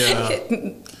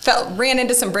 ran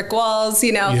into some brick walls,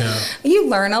 you know. Yeah. You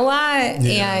learn a lot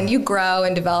and you grow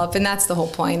and develop, and that's the whole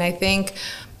point, I think.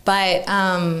 But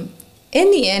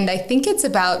in the end, I think it's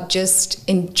about just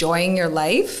enjoying your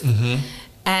life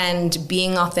and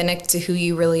being authentic to who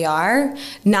you really are,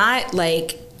 not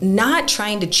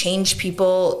trying to change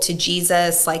people to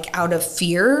Jesus like out of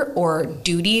fear or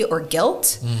duty or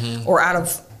guilt or out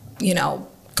of, you know,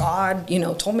 God, you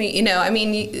know, told me, you know, I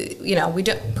mean, you know, we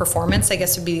don't, performance, I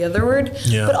guess would be the other word,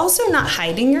 but also not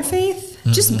hiding your faith,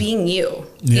 just being you,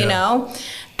 you know?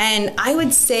 And I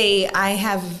would say I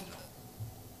have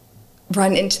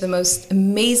run into the most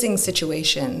amazing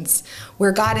situations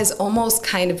where God has almost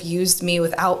kind of used me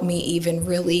without me even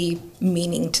really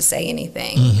meaning to say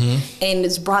anything, and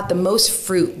has brought the most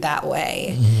fruit that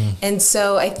way. And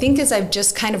so I think as I've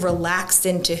just kind of relaxed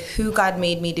into who God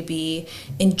made me to be,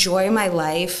 enjoy my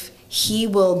life, he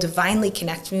will divinely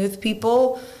connect me with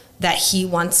people that he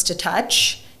wants to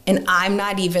touch. And I'm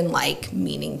not even like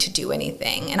meaning to do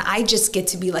anything. And I just get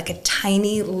to be like a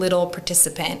tiny little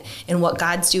participant in what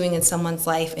God's doing in someone's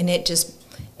life. And it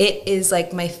is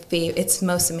like my favorite, it's the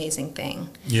most amazing thing.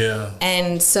 Yeah.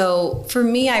 And so for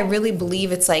me, I really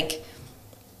believe it's like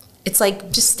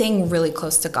just staying really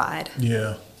close to God.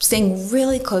 Yeah. Staying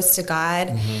really close to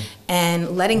God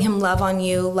and letting him love on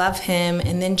you, love him,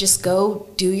 and then just go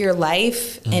do your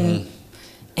life and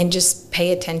just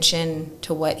pay attention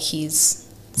to what he's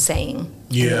saying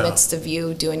in the midst of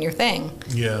you doing your thing.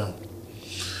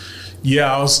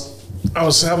 I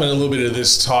was having a little bit of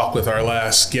this talk with our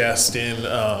last guest, and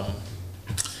I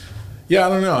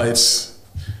don't know, I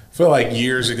feel like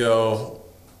years ago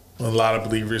a lot of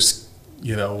believers,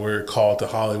 you know, were called to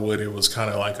Hollywood. It was kind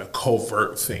of like a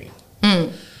covert thing,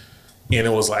 and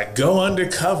it was like go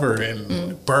undercover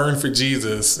and burn for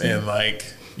Jesus and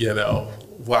like, you know,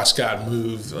 watch God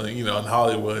move, you know, in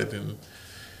Hollywood.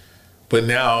 But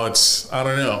now it's, I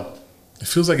don't know, it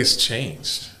feels like it's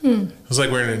changed. It feels like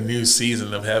we're in a new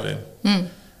season of heaven. And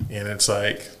it's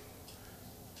like,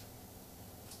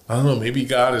 I don't know, maybe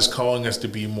God is calling us to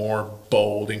be more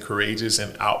bold and courageous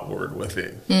and outward with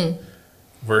it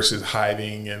versus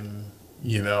hiding and,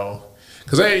 you know,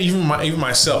 because even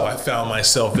myself, I found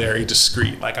myself very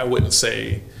discreet. Like I wouldn't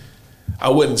say that I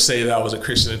was a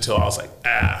Christian until I was like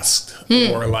asked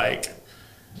or like,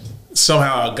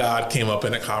 somehow God came up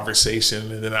in a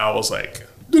conversation, and then I was like,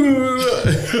 my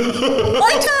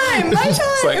time.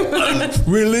 It's like,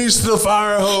 release the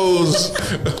fire hose.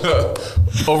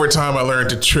 Over time, I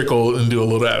learned to trickle and do a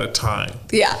little at a time.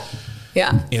 Yeah.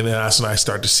 And then that's when I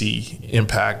started to see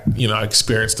impact. You know, I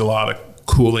experienced a lot of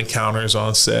cool encounters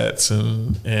on sets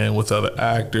and with other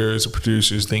actors or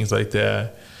producers, things like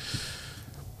that.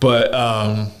 But,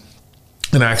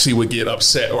 and I actually would get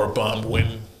upset or bummed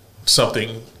when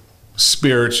something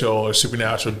spiritual or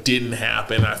supernatural didn't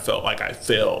happen. I felt like I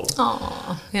failed.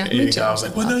 Oh, yeah. And I was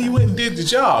like, well, no, you went and did the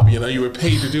job. You know, you were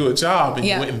paid to do a job, and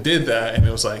you went and did that. And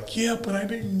it was like, yeah, but I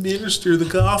didn't minister the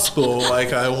gospel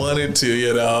like I wanted to,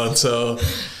 you know. And so,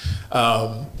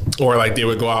 or like they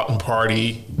would go out and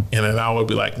party, and then I would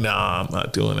be like, nah, I'm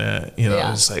not doing that. You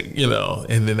know, it's like, you know,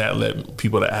 and then that led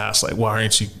people to ask, like, why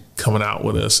aren't you coming out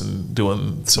with us and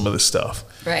doing some of this stuff?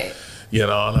 Right. You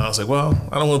know, and I was like, well,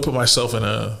 I don't want to put myself in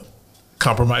a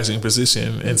compromising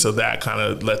position. And so that kind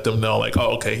of let them know, like,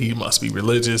 oh, okay, he must be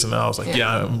religious. And I was like,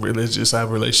 yeah, I'm religious. I have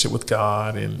a relationship with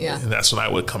God. And that's when I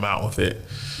would come out with it.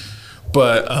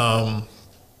 But I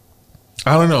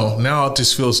don't know. Now it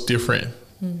just feels different.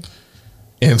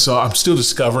 And so I'm still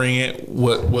discovering it,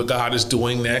 what God is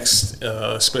doing next,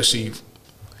 especially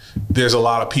there's a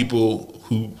lot of people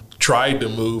who tried to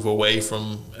move away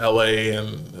from LA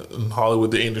and Hollywood,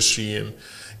 the industry, and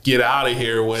get out of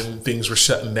here when things were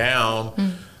shutting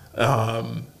down.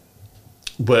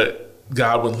 But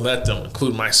God wouldn't let them,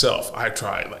 including myself. I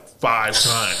tried like 5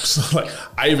 times. Like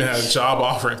I even had a job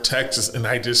offer in Texas, and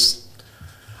I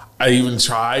even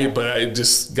tried, but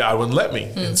God wouldn't let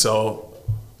me. And so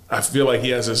I feel like he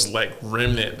has this like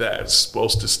remnant that's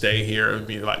supposed to stay here and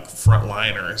be like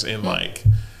frontliners, and like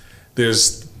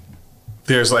there's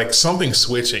like something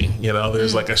switching, you know,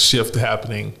 there's like a shift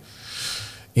happening.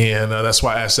 And that's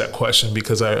why I asked that question,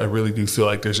 because I really do feel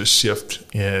like there's a shift,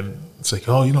 and it's like,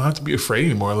 oh, you don't have to be afraid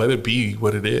anymore. Let it be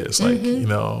what it is. Like, you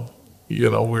know,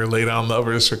 we're lay down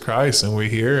lovers for Christ, and we're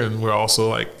here, and we're also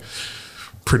like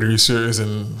producers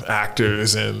and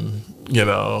actors and, you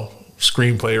know,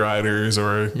 screenplay writers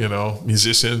or, you know,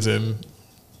 musicians, and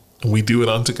we do it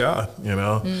unto God, you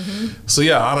know? So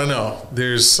yeah, I don't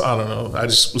know. I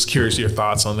just was curious your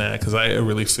thoughts on that, because I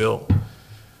really feel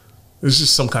there's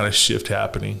just some kind of shift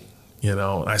happening, you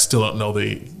know. I still don't know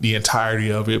the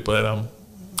entirety of it, but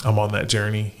I'm on that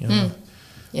journey. You know?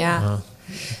 Yeah.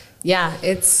 Yeah,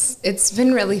 it's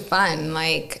been really fun.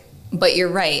 Like, but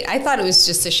you're right. I thought it was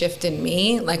just a shift in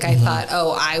me. Like, I thought,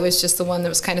 oh, I was just the one that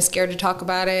was kind of scared to talk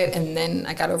about it. And then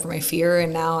I got over my fear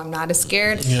and now I'm not as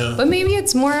scared. Yeah. But maybe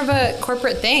it's more of a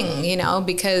corporate thing, you know,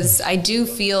 because I do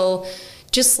feel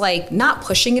just like not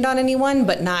pushing it on anyone,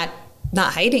 but not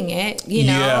hiding it, you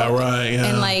know? Yeah, right, yeah.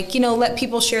 And like, you know, let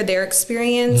people share their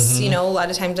experience. You know, a lot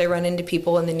of times I run into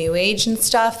people in the new age and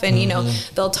stuff and, you know,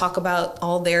 they'll talk about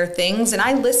all their things and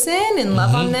I listen and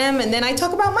love on them. And then I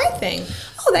talk about my thing.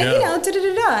 Oh, that, you know,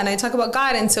 da-da-da-da. And I talk about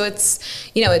God. And so it's,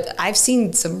 you know, I've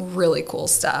seen some really cool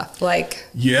stuff. Like,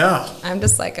 yeah, I'm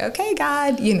just like, okay,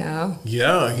 God, you know.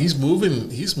 Yeah, he's moving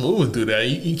through that.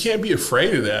 You can't be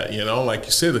afraid of that, you know, like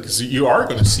you said, because you are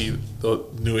going to see the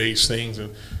new age things.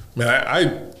 And man,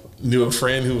 I knew a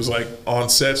friend who was like on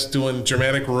sets doing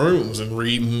Germanic runes and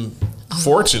reading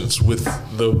fortunes with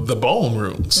the bone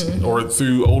runes or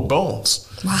through old bones.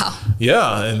 Wow.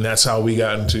 Yeah, and that's how we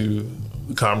got into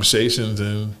conversations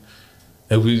and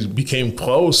we became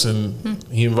close. And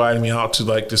he invited me out to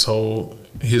like this whole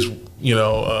his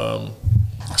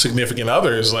significant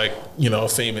other is like a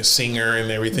famous singer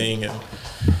and everything,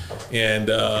 and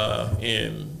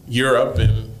in Europe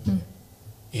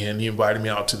and he invited me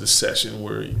out to the session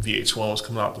where VH1 was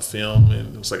coming out to film,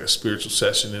 and it was like a spiritual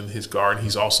session in his garden.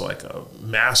 He's also like a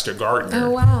master gardener. Oh,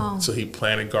 wow. So he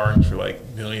planted gardens for like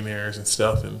millionaires and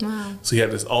stuff. And so he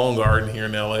had his own garden here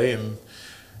in LA, and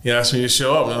he asked me to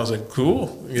show up, and I was like,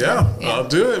 cool, yeah. I'll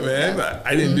do it, man.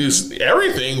 I didn't do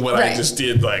everything, but I just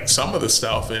did like some of the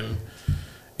stuff, and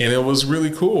it was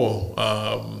really cool.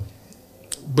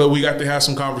 But we got to have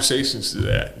some conversations to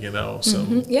that,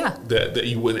 that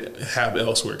you wouldn't have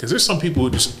elsewhere. Because there's some people who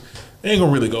just ain't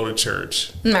gonna really go to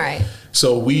church. All right.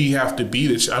 So we have to be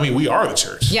the church. I mean, we are the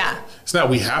church. Yeah. It's not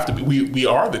we have to be. We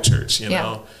are the church, you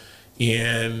know.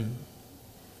 And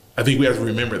I think we have to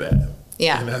remember that.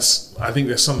 Yeah. And I think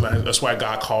that's why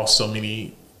God calls so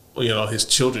many, his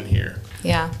children here.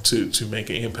 Yeah. To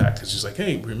make an impact, because he's like,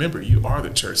 hey, remember, you are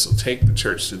the church, so take the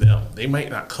church to them. They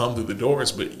might not come through the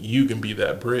doors, but you can be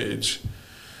that bridge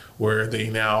where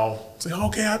they now say,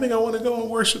 okay, I think I want to go and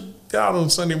worship God on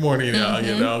Sunday morning now,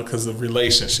 because of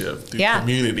relationship, through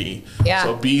community. Yeah.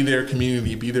 So be their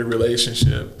community, be their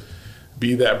relationship,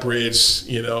 be that bridge.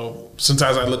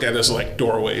 Sometimes I look at us like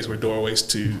doorways. We're doorways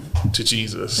to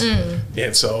Jesus,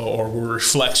 and so, or we're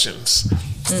reflections.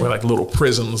 We're like little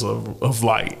prisms of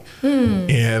light,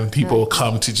 and people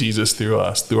come to Jesus through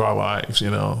us, through our lives.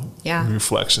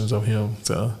 Reflections of Him.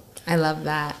 So I love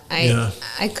that.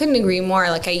 I couldn't agree more.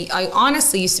 Like I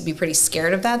honestly used to be pretty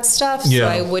scared of that stuff. So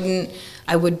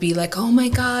I would be like, oh my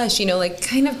gosh, like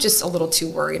kind of just a little too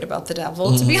worried about the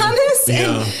devil, to be honest.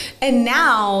 And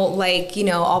now, like,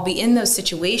 I'll be in those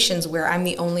situations where I'm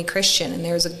the only Christian and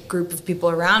there's a group of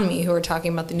people around me who are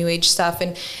talking about the new age stuff.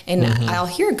 And I'll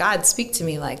hear God speak to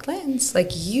me like, Lindsay, like,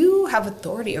 you have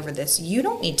authority over this. You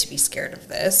don't need to be scared of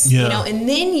this, and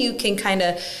then you can kind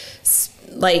of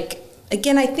like,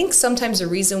 again, I think sometimes the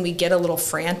reason we get a little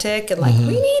frantic and like,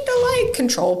 we need to like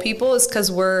control people is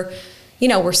because we're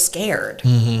scared,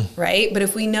 right? But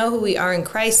if we know who we are in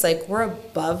Christ, like, we're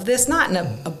above this, not in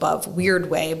a above weird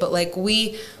way, but like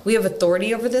we have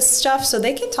authority over this stuff, so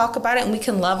they can talk about it and we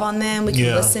can love on them, we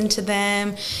can listen to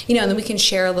them, and then we can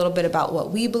share a little bit about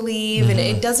what we believe, and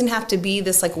it doesn't have to be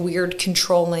this like weird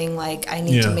controlling, like, I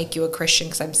need to make you a Christian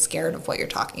because I'm scared of what you're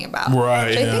talking about. Right.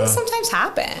 Which I think sometimes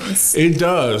happens. It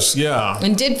does, yeah.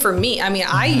 And did for me. I mean,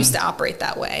 I used to operate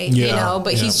that way,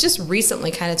 but he's just recently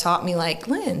kind of taught me like,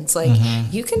 Lindsay, like,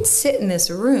 you can sit in this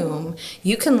room,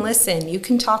 you can listen, you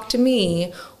can talk to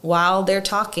me while they're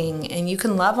talking, and you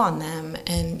can love on them,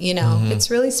 and it's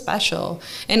really special.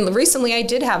 And recently I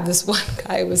did have this one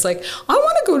guy who was like, I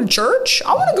want to go to church,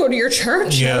 I want to go to your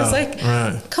church. And I was like,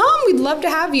 come, we'd love to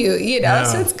have you,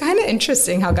 so it's kind of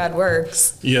interesting how God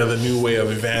works. The new way of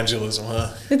evangelism,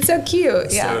 huh? It's so cute.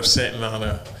 Instead of sitting on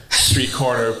a street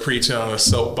corner preaching on a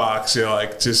soapbox, you're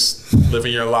like just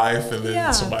living your life, and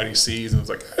then somebody sees and it's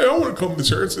like, hey, I want to come to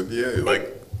church, and you're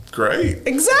like, great.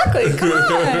 Exactly. Come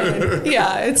on.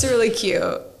 It's really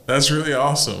cute. That's really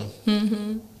awesome.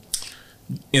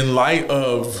 In light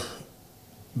of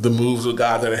the moves of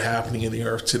God that are happening in the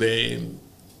earth today, and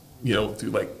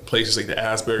through like places like the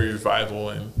Asbury revival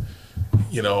and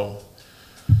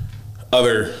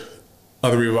other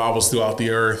revivals throughout the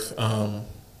earth,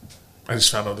 I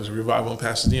just found out there's a revival in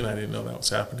Pasadena. I didn't know that was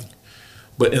happening.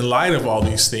 But in light of all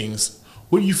these things,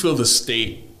 what do you feel the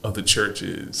state of the church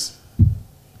is?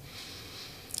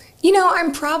 You know,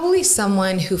 I'm probably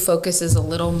someone who focuses a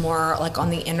little more like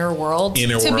on the inner world, to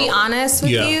be honest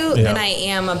with you, than I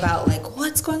am about like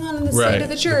what's going on in the state of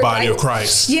the church. The body of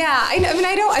Christ. Yeah. I mean,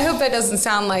 I hope that doesn't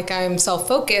sound like I'm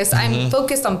self-focused. I'm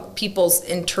focused on people's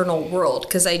internal world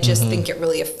because I just think it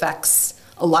really affects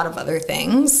a lot of other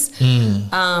things.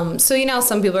 So, you know,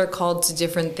 some people are called to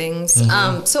different things.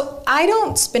 So I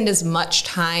don't spend as much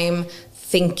time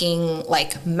thinking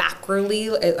like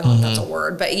macroly, I don't know if that's a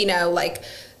word, but you know, like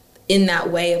in that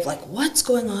way of like, what's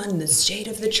going on in the state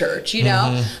of the church, you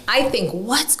know? I think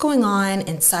what's going on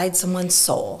inside someone's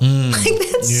soul. Like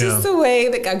that's just the way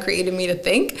that God created me to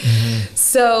think.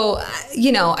 So,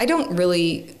 you know, I don't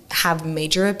really have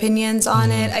major opinions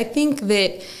on it. I think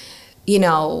that, you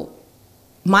know,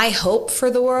 my hope for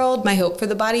the world, my hope for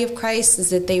the body of Christ is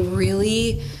that they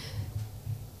really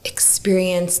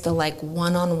experience the like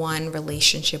one-on-one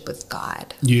relationship with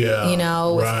God. Yeah. You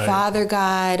know, with Father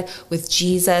God, with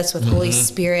Jesus, with Holy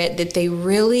Spirit, that they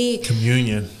really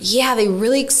communion. Yeah, they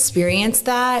really experience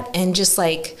that, and just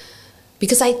like,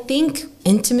 because I think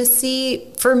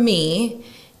intimacy for me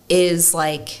is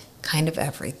like kind of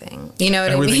everything. You know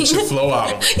what everything I mean? Should flow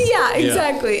out of it. Yeah,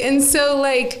 exactly. And so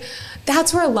like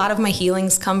that's where a lot of my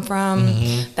healings come from.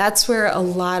 That's where a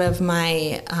lot of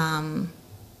my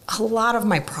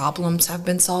problems have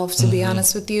been solved, to be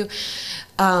honest with you.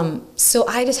 So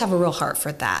I just have a real heart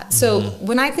for that. So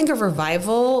when I think of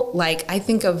revival, like I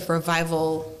think of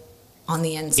revival on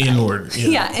the inside. Inward.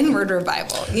 Yeah, inward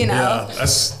revival, you know? Yeah,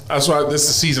 that's why this is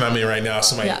the season I'm in right now.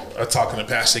 Somebody talking to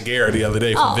Pastor Garrett the other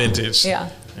day from Vintage.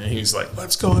 Yeah. And he was like,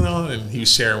 what's going on? And he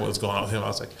was sharing what's going on with him. I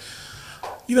was like,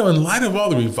 you know, in light of all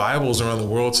the revivals around the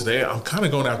world today, I'm kind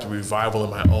of going after revival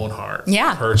in my own heart,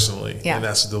 personally. Yeah. And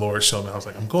that's what the Lord showed me. I was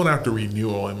like, I'm going after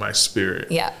renewal in my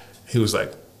spirit. Yeah. He was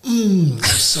like,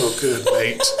 that's so good,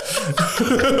 mate. That's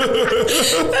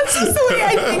just the way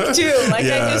I think too. Like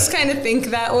I just kind of think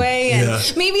that way.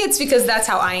 And maybe it's because that's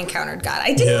how I encountered God.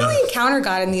 I didn't really encounter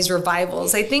God in these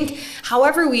revivals. I think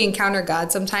however we encounter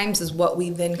God sometimes is what we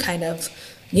then kind of,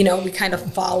 you know, we kind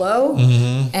of follow.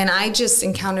 And I just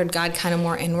encountered God kind of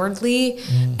more inwardly.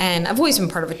 And I've always been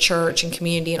part of a church and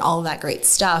community and all of that great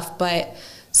stuff. But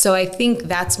so I think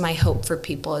that's my hope for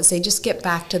people is they just get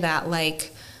back to that,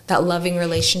 like that loving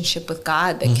relationship with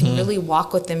God that can really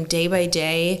walk with them day by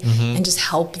day and just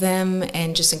help them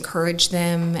and just encourage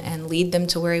them and lead them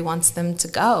to where he wants them to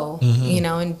go, you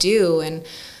know, and do.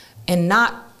 And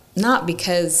not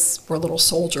because we're little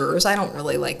soldiers. I don't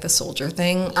really like the soldier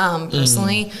thing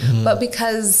personally, but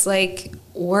because like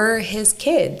we're his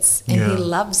kids and he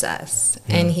loves us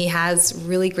and he has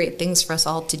really great things for us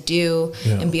all to do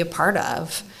and be a part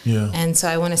of. And so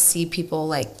I want to see people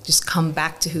like just come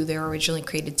back to who they were originally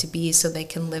created to be so they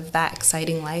can live that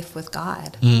exciting life with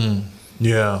God.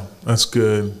 Yeah, that's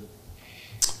good.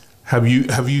 Have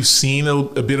you seen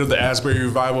a bit of the Asbury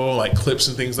revival, like clips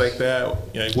and things like that?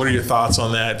 You know, what are your thoughts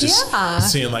on that? Just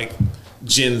seeing like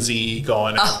Gen Z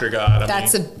going after God.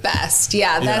 That's the best.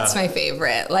 Yeah, that's my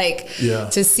favorite. Like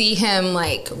to see him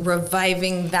like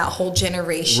reviving that whole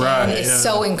generation is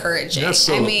so encouraging. That's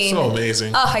so, so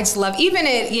amazing. Oh, I just love, even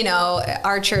at, you know,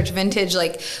 our church Vintage,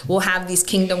 like we'll have these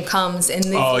Kingdom Comes and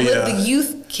the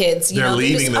youth kids, they're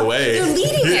leading the way. They're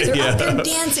leading it. They're up there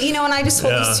dancing, you know, and I just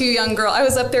told these two young girls, I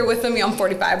was up there with them, you know, I'm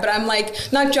 45, but I'm like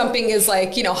not jumping as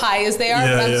like, you know, high as they are,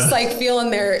 but I'm just like feeling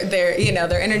their, you know,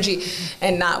 their energy,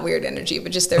 and not weird energy,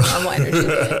 but just their normal energy.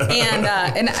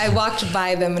 And I walked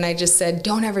by them and I just said,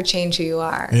 don't ever change who you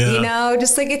are. You know,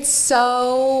 just like it's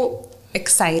so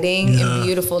exciting and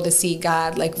beautiful to see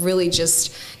God like really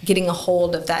just getting a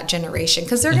hold of that generation,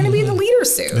 because they're going to be the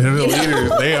leaders soon. They're the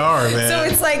leaders. They are, man. So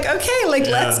it's like, okay, like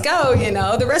let's go, you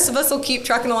know. The rest of us will keep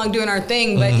trucking along doing our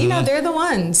thing, but you know, they're the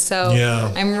ones. So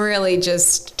I'm really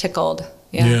just tickled.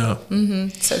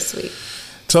 So sweet.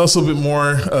 Tell us a little bit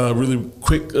more, really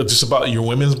quick, just about your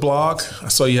women's blog. I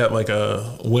saw you had like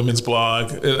a women's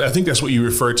blog. I think that's what you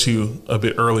referred to a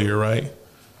bit earlier, right?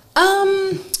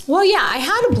 Well, yeah, I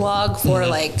had a blog for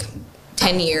like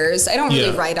 10 years. I don't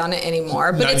really write on it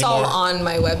anymore, but it's all on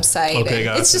my website. Okay,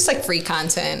 it's just like free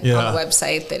content on the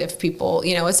website that if people,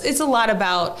 you know, it's a lot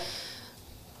about,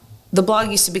 the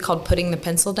blog used to be called Putting the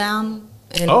Pencil Down.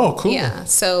 And, cool. Yeah.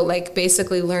 So like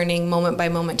basically learning moment by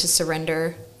moment to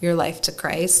surrender your life to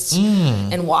Christ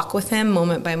and walk with him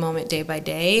moment by moment, day by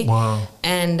day. Wow.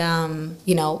 And,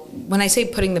 you know, when I say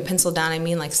putting the pencil down, I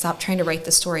mean like stop trying to write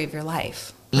the story of your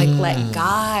life. Like let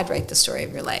God write the story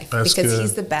of your life. That's because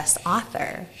he's the best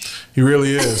author. He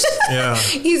really is. Yeah.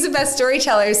 He's the best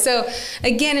storyteller. So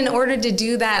again, in order to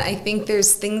do that, I think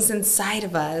there's things inside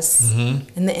of us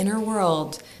in the inner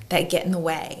world that get in the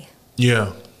way.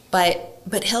 Yeah. But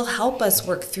but he'll help us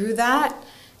work through that.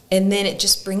 And then it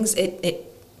just brings it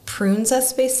prunes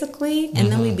us basically.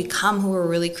 And then we become who we're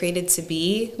really created to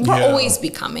be. We're always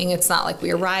becoming. It's not like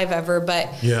we arrive ever, but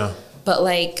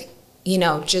like, you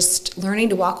know, just learning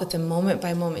to walk with him moment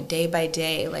by moment, day by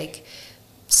day. Like,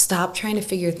 stop trying to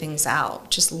figure things out.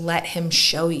 Just let him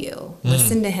show you.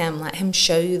 Listen to him. Let him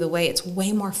show you the way. It's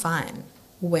way more fun.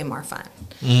 Way more fun.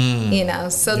 You know,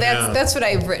 so that's what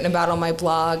I've written about on my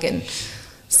blog. And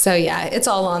so, yeah, it's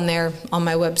all on there on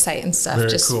my website and stuff. Very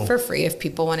just cool. For free if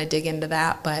people want to dig into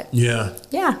that. But yeah.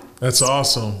 That's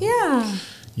awesome.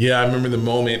 Yeah, I remember the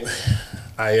moment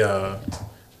I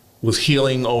was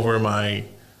healing over my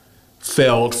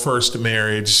failed first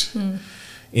marriage.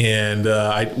 And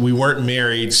we weren't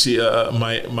married.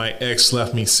 My ex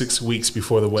left me 6 weeks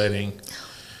before the wedding,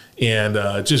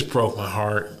 and just broke my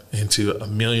heart into a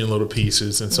million little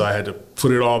pieces. And so I had to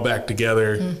put it all back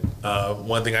together.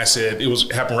 One thing I said,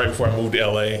 happened right before I moved to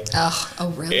LA.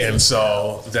 Oh, really? And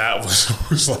so that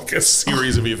was like a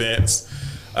series of events.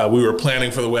 We were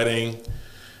planning for the wedding,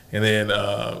 and then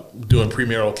doing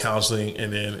premarital counseling,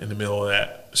 and then in the middle of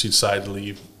that, she decided to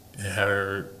leave and had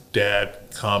her dad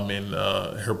come and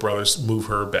her brothers move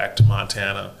her back to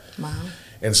Montana. Wow.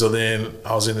 And so then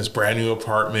I was in this brand new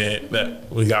apartment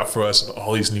that we got for us,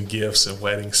 all these new gifts and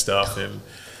wedding stuff. And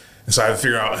so I had to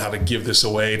figure out how to give this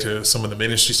away to some of the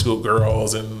ministry school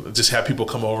girls and just have people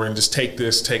come over and just take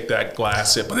this, take that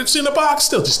glass, but it's in a box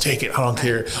still, just take it. I don't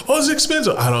care. Oh, it's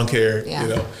expensive. I don't care.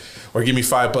 You know, or give me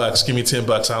 $5, give me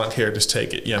 $10. I don't care. Just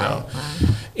take it, you know?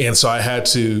 And so I had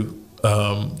to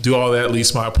do all that,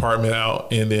 lease my apartment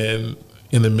out. And then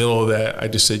in the middle of that, I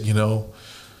just said, you know,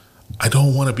 I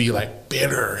don't want to be like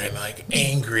bitter and like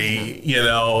angry, you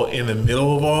know, in the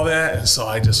middle of all that. And so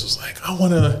I just was like, I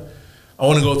want to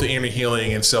go through inner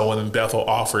healing. And so when Bethel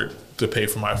offered to pay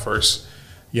for my first,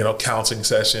 you know, counseling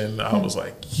session, I was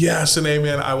like, yes and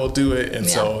amen, I will do it. And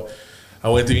so I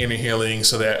went through inner healing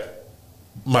so that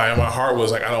my heart was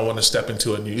like, I don't want to step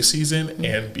into a new season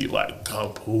and be like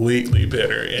completely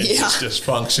bitter and just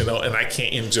dysfunctional, and I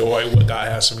can't enjoy what God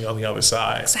has for me on the other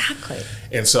side. Exactly.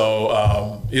 And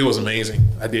so it was amazing.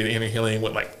 I did inner healing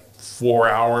with like 4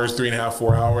 hours, 3.5,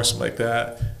 4 hours, something like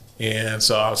that. And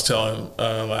so I was telling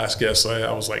last guest,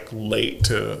 I was like late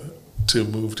to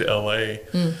move to LA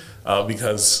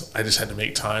because I just had to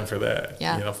make time for that,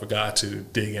 you know, for God to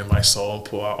dig in my soul and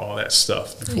pull out all that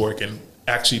stuff before it can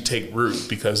actually take root,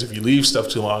 because if you leave stuff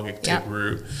too long, it can take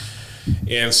root.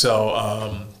 And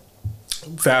so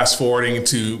fast forwarding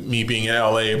to me being in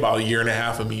LA, about 1.5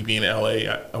 years of me being in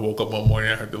LA, I woke up one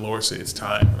morning and I heard the Lord say, it's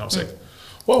time. And I was like,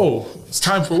 whoa, it's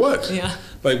time for what?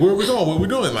 Like, where are we going? What are we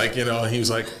doing? Like, you know, and he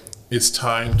was like, it's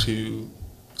time to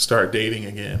start dating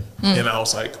again. And I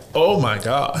was like, oh my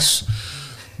gosh,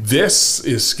 this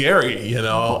is scary, you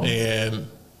know?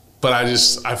 But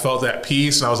I felt that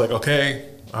peace, and I was like, okay,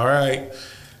 all right.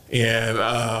 And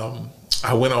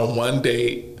I went on one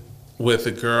date with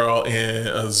a girl in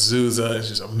Azusa, and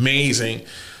she's amazing.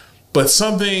 But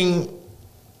there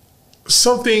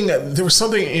was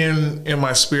something in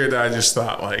my spirit that I just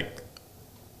thought, like,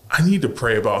 I need to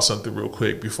pray about something real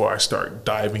quick before I start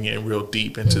diving in real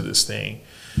deep into this thing.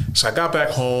 So I got back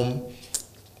home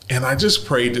and I just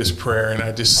prayed this prayer, and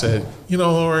I just said, you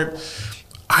know, Lord,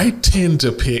 I tend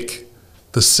to pick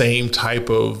the same type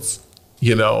of,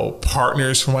 you know,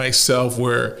 partners for myself,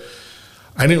 where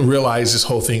I didn't realize this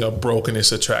whole thing of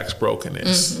brokenness attracts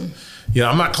brokenness. You know,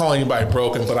 I'm not calling anybody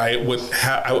broken, but I would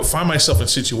find myself in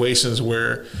situations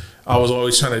where I was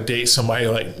always trying to date somebody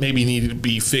like maybe needed to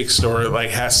be fixed or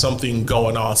like had something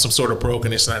going on, some sort of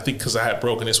brokenness. And I think because I had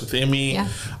brokenness within me,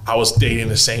 I was dating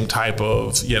the same type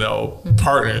of, you know,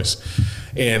 partners.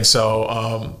 And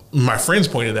so my friends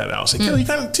pointed that out. I was like, you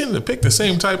kind of tend to pick the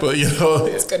same type of, you know.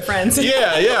 It's good friends. So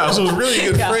it was really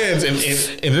good friends.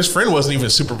 And this friend wasn't even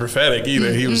super prophetic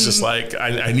either. He was just like,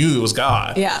 I knew it was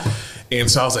God. And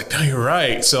so I was like, no, you're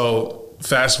right. So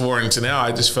fast forwarding to now,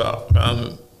 I just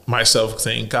found myself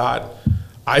saying, God,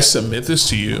 I submit this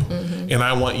to you, and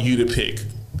I want you to pick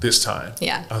this time.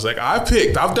 I was like, I've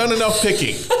done enough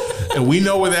picking. And we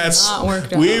know where that's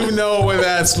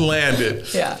landed.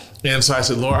 And so I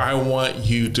said, Lord, I want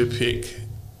you to pick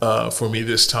for me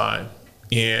this time.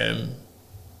 And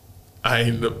I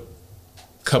ended up,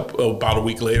 about a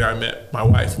week later, I met my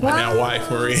wife, my now wife,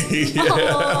 Marie.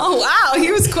 Oh, wow.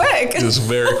 He was quick. It was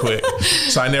very quick.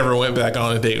 So I never went back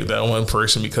on a date with that one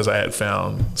person because I had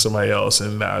found somebody else,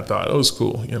 and I thought it was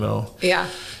cool, you know?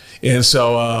 And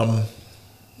so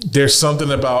there's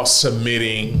something about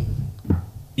submitting,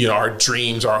 you know, our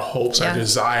dreams, our hopes, our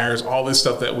desires, all this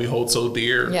stuff that we hold so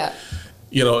dear.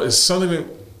 You know, it's something that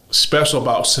special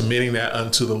about submitting that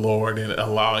unto the Lord and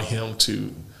allowing him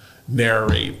to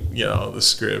narrate, the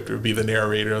script, or be the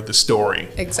narrator of the story.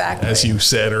 Exactly. As you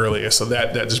said earlier. So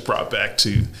that just brought me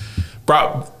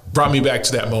back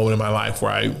to that moment in my life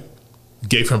where I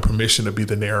gave him permission to be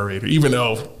the narrator, even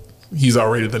though he's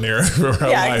already the narrator of our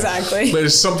life. Exactly. But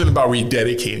it's something about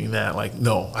rededicating that, like,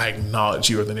 no, I acknowledge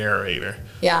you are the narrator.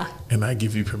 Yeah. And I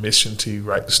give you permission to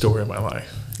write the story of my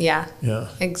life. Yeah. Yeah.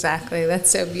 Exactly. That's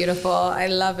so beautiful. I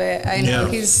love it. I know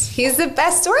he's the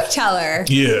best storyteller.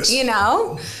 Yes. He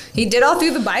did all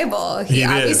through the Bible. He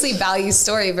obviously values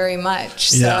story very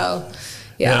much. So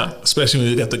yeah. Especially when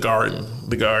you got the garden.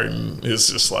 The garden is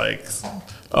just like,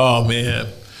 oh man.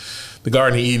 The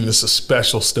Garden of Eden is a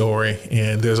special story,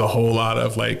 and there's a whole lot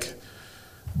of like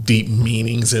deep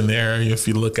meanings in there if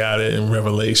you look at it in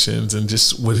Revelations, and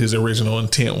just what his original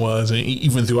intent was. And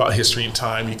even throughout history and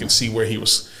time, you can see where he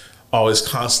was always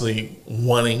constantly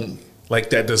wanting, like,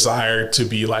 that desire to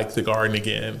be like the garden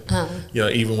again.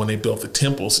 Even when they built the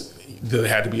temples, there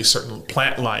had to be a certain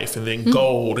plant life, and then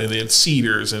gold, and then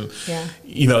cedars, and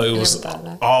it was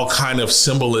all kind of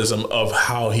symbolism of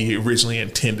how he originally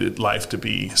intended life to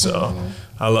be. So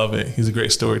I love it. He's a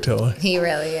great storyteller. He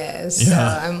really is. So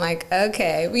I'm like,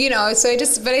 okay,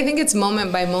 but I think it's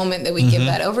moment by moment that we give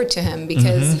that over to him,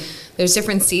 because there's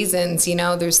different seasons.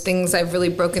 There's things I've really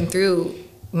broken through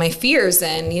my fears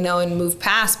in, and move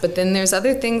past, but then there's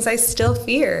other things I still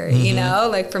fear.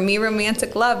 Like for me,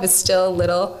 romantic love is still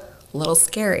a little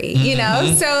scary,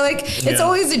 so like it's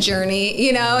always a journey,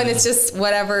 and it's just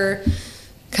whatever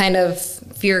kind of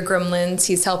fear gremlins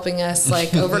he's helping us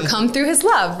like overcome through his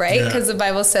love, right? Because the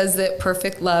Bible says that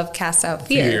perfect love casts out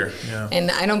fear. And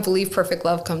I don't believe perfect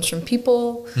love comes from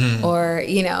people or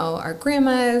our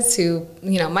grandmas who,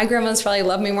 my grandmas probably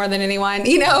love me more than anyone,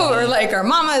 or like our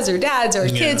mamas or dads or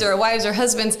kids or our wives or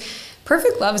husbands.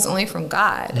 Perfect love is only from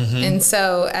God. And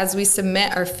so as we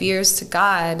submit our fears to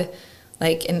God,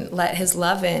 and let his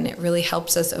love in, it really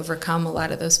helps us overcome a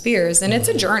lot of those fears. And it's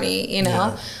a journey,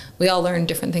 We all learn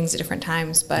different things at different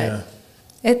times, but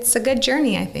it's a good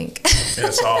journey, I think.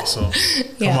 That's awesome.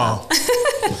 Come on.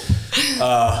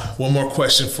 One more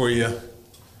question for you.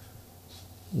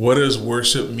 What does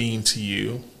worship mean to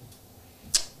you?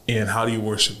 And how do you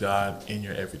worship God in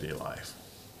your everyday life?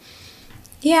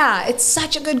 Yeah, it's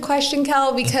such a good question,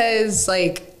 Kel, because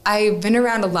I've been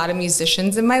around a lot of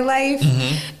musicians in my life.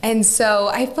 And so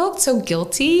I felt so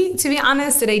guilty, to be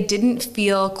honest, that I didn't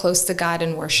feel close to God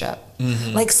in worship.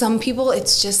 Like some people,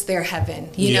 it's just their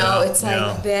heaven, it's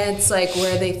like, that's like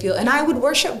where they feel. And I would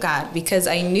worship God because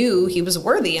I knew he was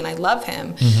worthy and I love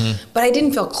him, but I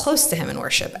didn't feel close to him in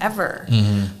worship ever.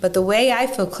 But the way I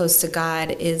feel close to God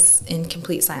is in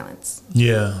complete silence.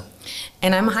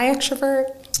 And I'm a high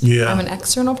extrovert. I'm an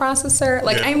external processor.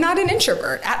 I'm not an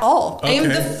introvert at all. I am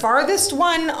the farthest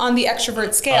one on the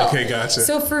extrovert scale. Okay, gotcha.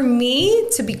 So for me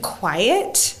to be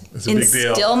quiet in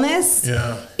stillness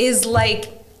is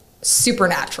like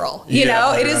supernatural.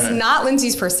 It is not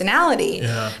Lindsay's personality.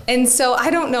 And so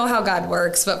I don't know how God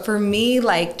works, but for me,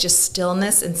 just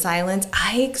stillness and silence,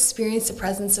 I experience the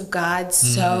presence of God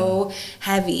so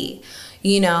heavy.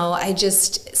 So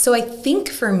I think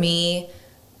for me,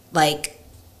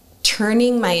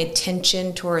 turning my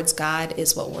attention towards God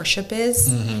is what worship is.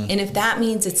 And if that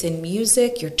means it's in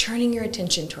music, you're turning your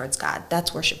attention towards God.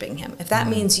 That's worshiping him. If that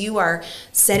means you are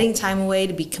setting time away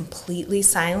to be completely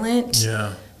silent,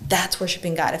 that's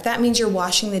worshiping God. If that means you're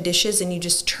washing the dishes and you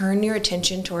just turn your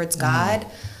attention towards God,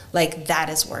 that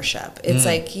is worship. It's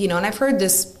and I've heard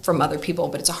this from other people,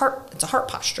 but it's a heart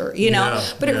posture,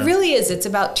 but it really is. It's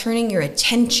about turning your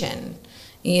attention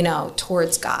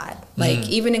towards God.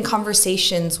 Even in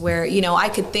conversations where, I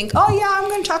could think, oh yeah, I'm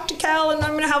going to talk to Cal and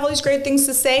I'm going to have all these great things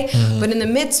to say. But in the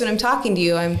midst when I'm talking to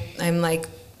you, I'm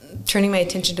turning my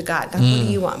attention to God. God, what do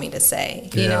you want me to say?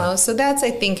 So that's,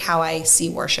 I think, how I see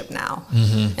worship now.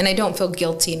 And I don't feel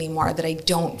guilty anymore that I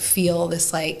don't feel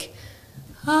this when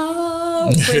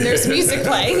there's music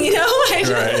playing, Because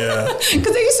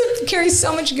I used to carry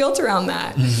so much guilt around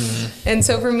that. And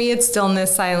so for me, it's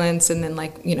stillness, silence, and then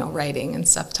writing and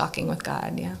stuff, talking with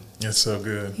God. It's so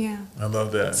good. I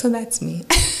love that. So that's me.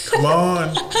 Come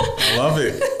on. I love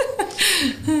it.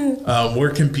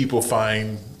 Where can people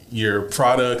find your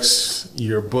products,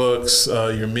 your books,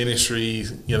 your ministry,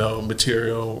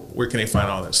 material? Where can they find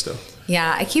all that stuff?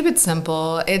 Yeah, I keep it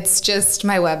simple. It's just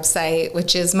my website,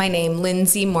 which is my name,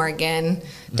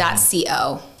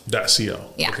 LindsyMorgan.co.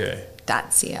 .co. Yeah. Okay. .co.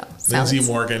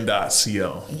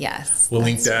 LindsyMorgan.co. Yes. We'll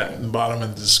link that in the bottom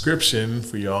of the description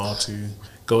for y'all to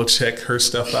go check her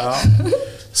stuff out.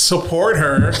 Support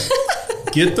her.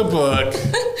 Get the book.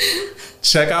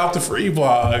 check out the free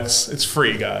blogs. It's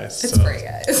free, guys. It's free,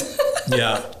 guys.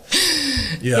 Yeah.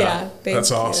 Yeah.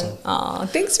 That's awesome. Oh,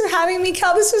 thanks for having me,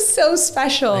 Kel. This was so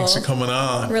special. Thanks for coming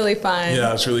on. Really fun.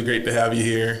 Yeah, it's really great to have you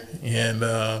here. And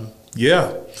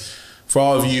for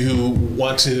all of you who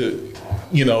want to,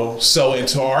 sew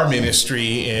into our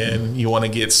ministry and you want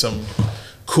to get some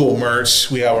cool merch,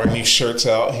 we have our new shirts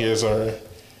out. Here's our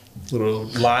little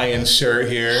lion shirt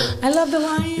here. I love the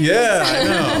lion. Yeah, I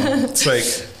know.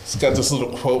 It's got this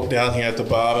little quote down here at the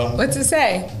bottom. What's it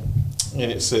say?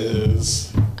 And it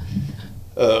says,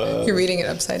 you're reading it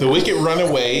upside down. The down. wicked run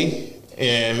away,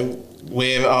 and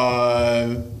when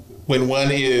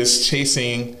one is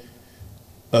chasing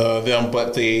them,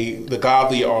 but the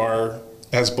godly are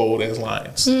as bold as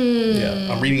lions.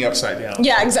 Yeah, I'm reading upside down.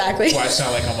 Yeah, exactly. That's why I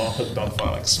sound like I'm all hooked on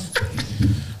phonics.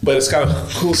 But it's got a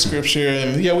cool scripture,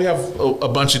 and we have a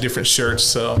bunch of different shirts.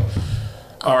 So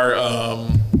our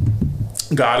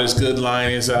God is Good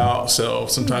line is out, so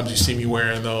sometimes you see me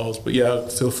wearing those. But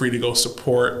feel free to go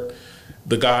support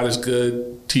the God is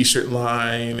Good t-shirt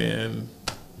line and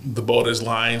the Bold as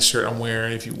Lion shirt I'm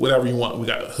wearing. Whatever you want. We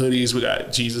got hoodies, we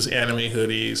got Jesus anime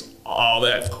hoodies, all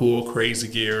that cool, crazy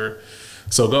gear.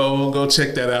 So go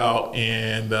check that out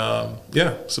and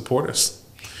support us.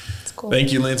 Cool.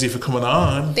 Thank you, Lindsay, for coming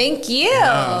on. Thank you.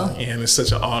 And it's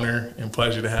such an honor and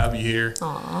pleasure to have you here.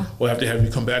 Aww. We'll have to have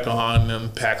you come back on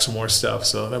and pack some more stuff,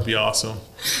 so that'd be awesome.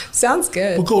 Sounds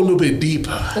good. We'll go a little bit deep.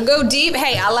 We'll go deep.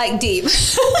 Hey, I like deep.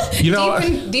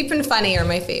 Deep and funny are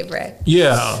my favorite.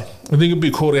 Yeah. I think it'd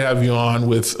be cool to have you on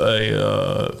with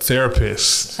a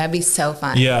therapist. That'd be so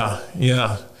fun. Yeah.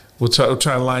 We'll try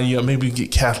to line you up. Maybe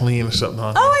get Kathleen or something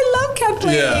on. Oh, I love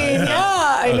Kathleen.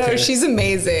 Yeah, I know. Okay. She's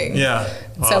amazing. Yeah.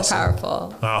 Awesome. So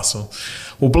powerful. Awesome.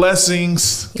 Well,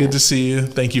 blessings. Good to see you.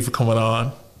 Thank you for coming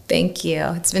on. Thank you.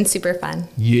 It's been super fun.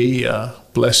 Yeah.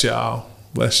 Bless y'all.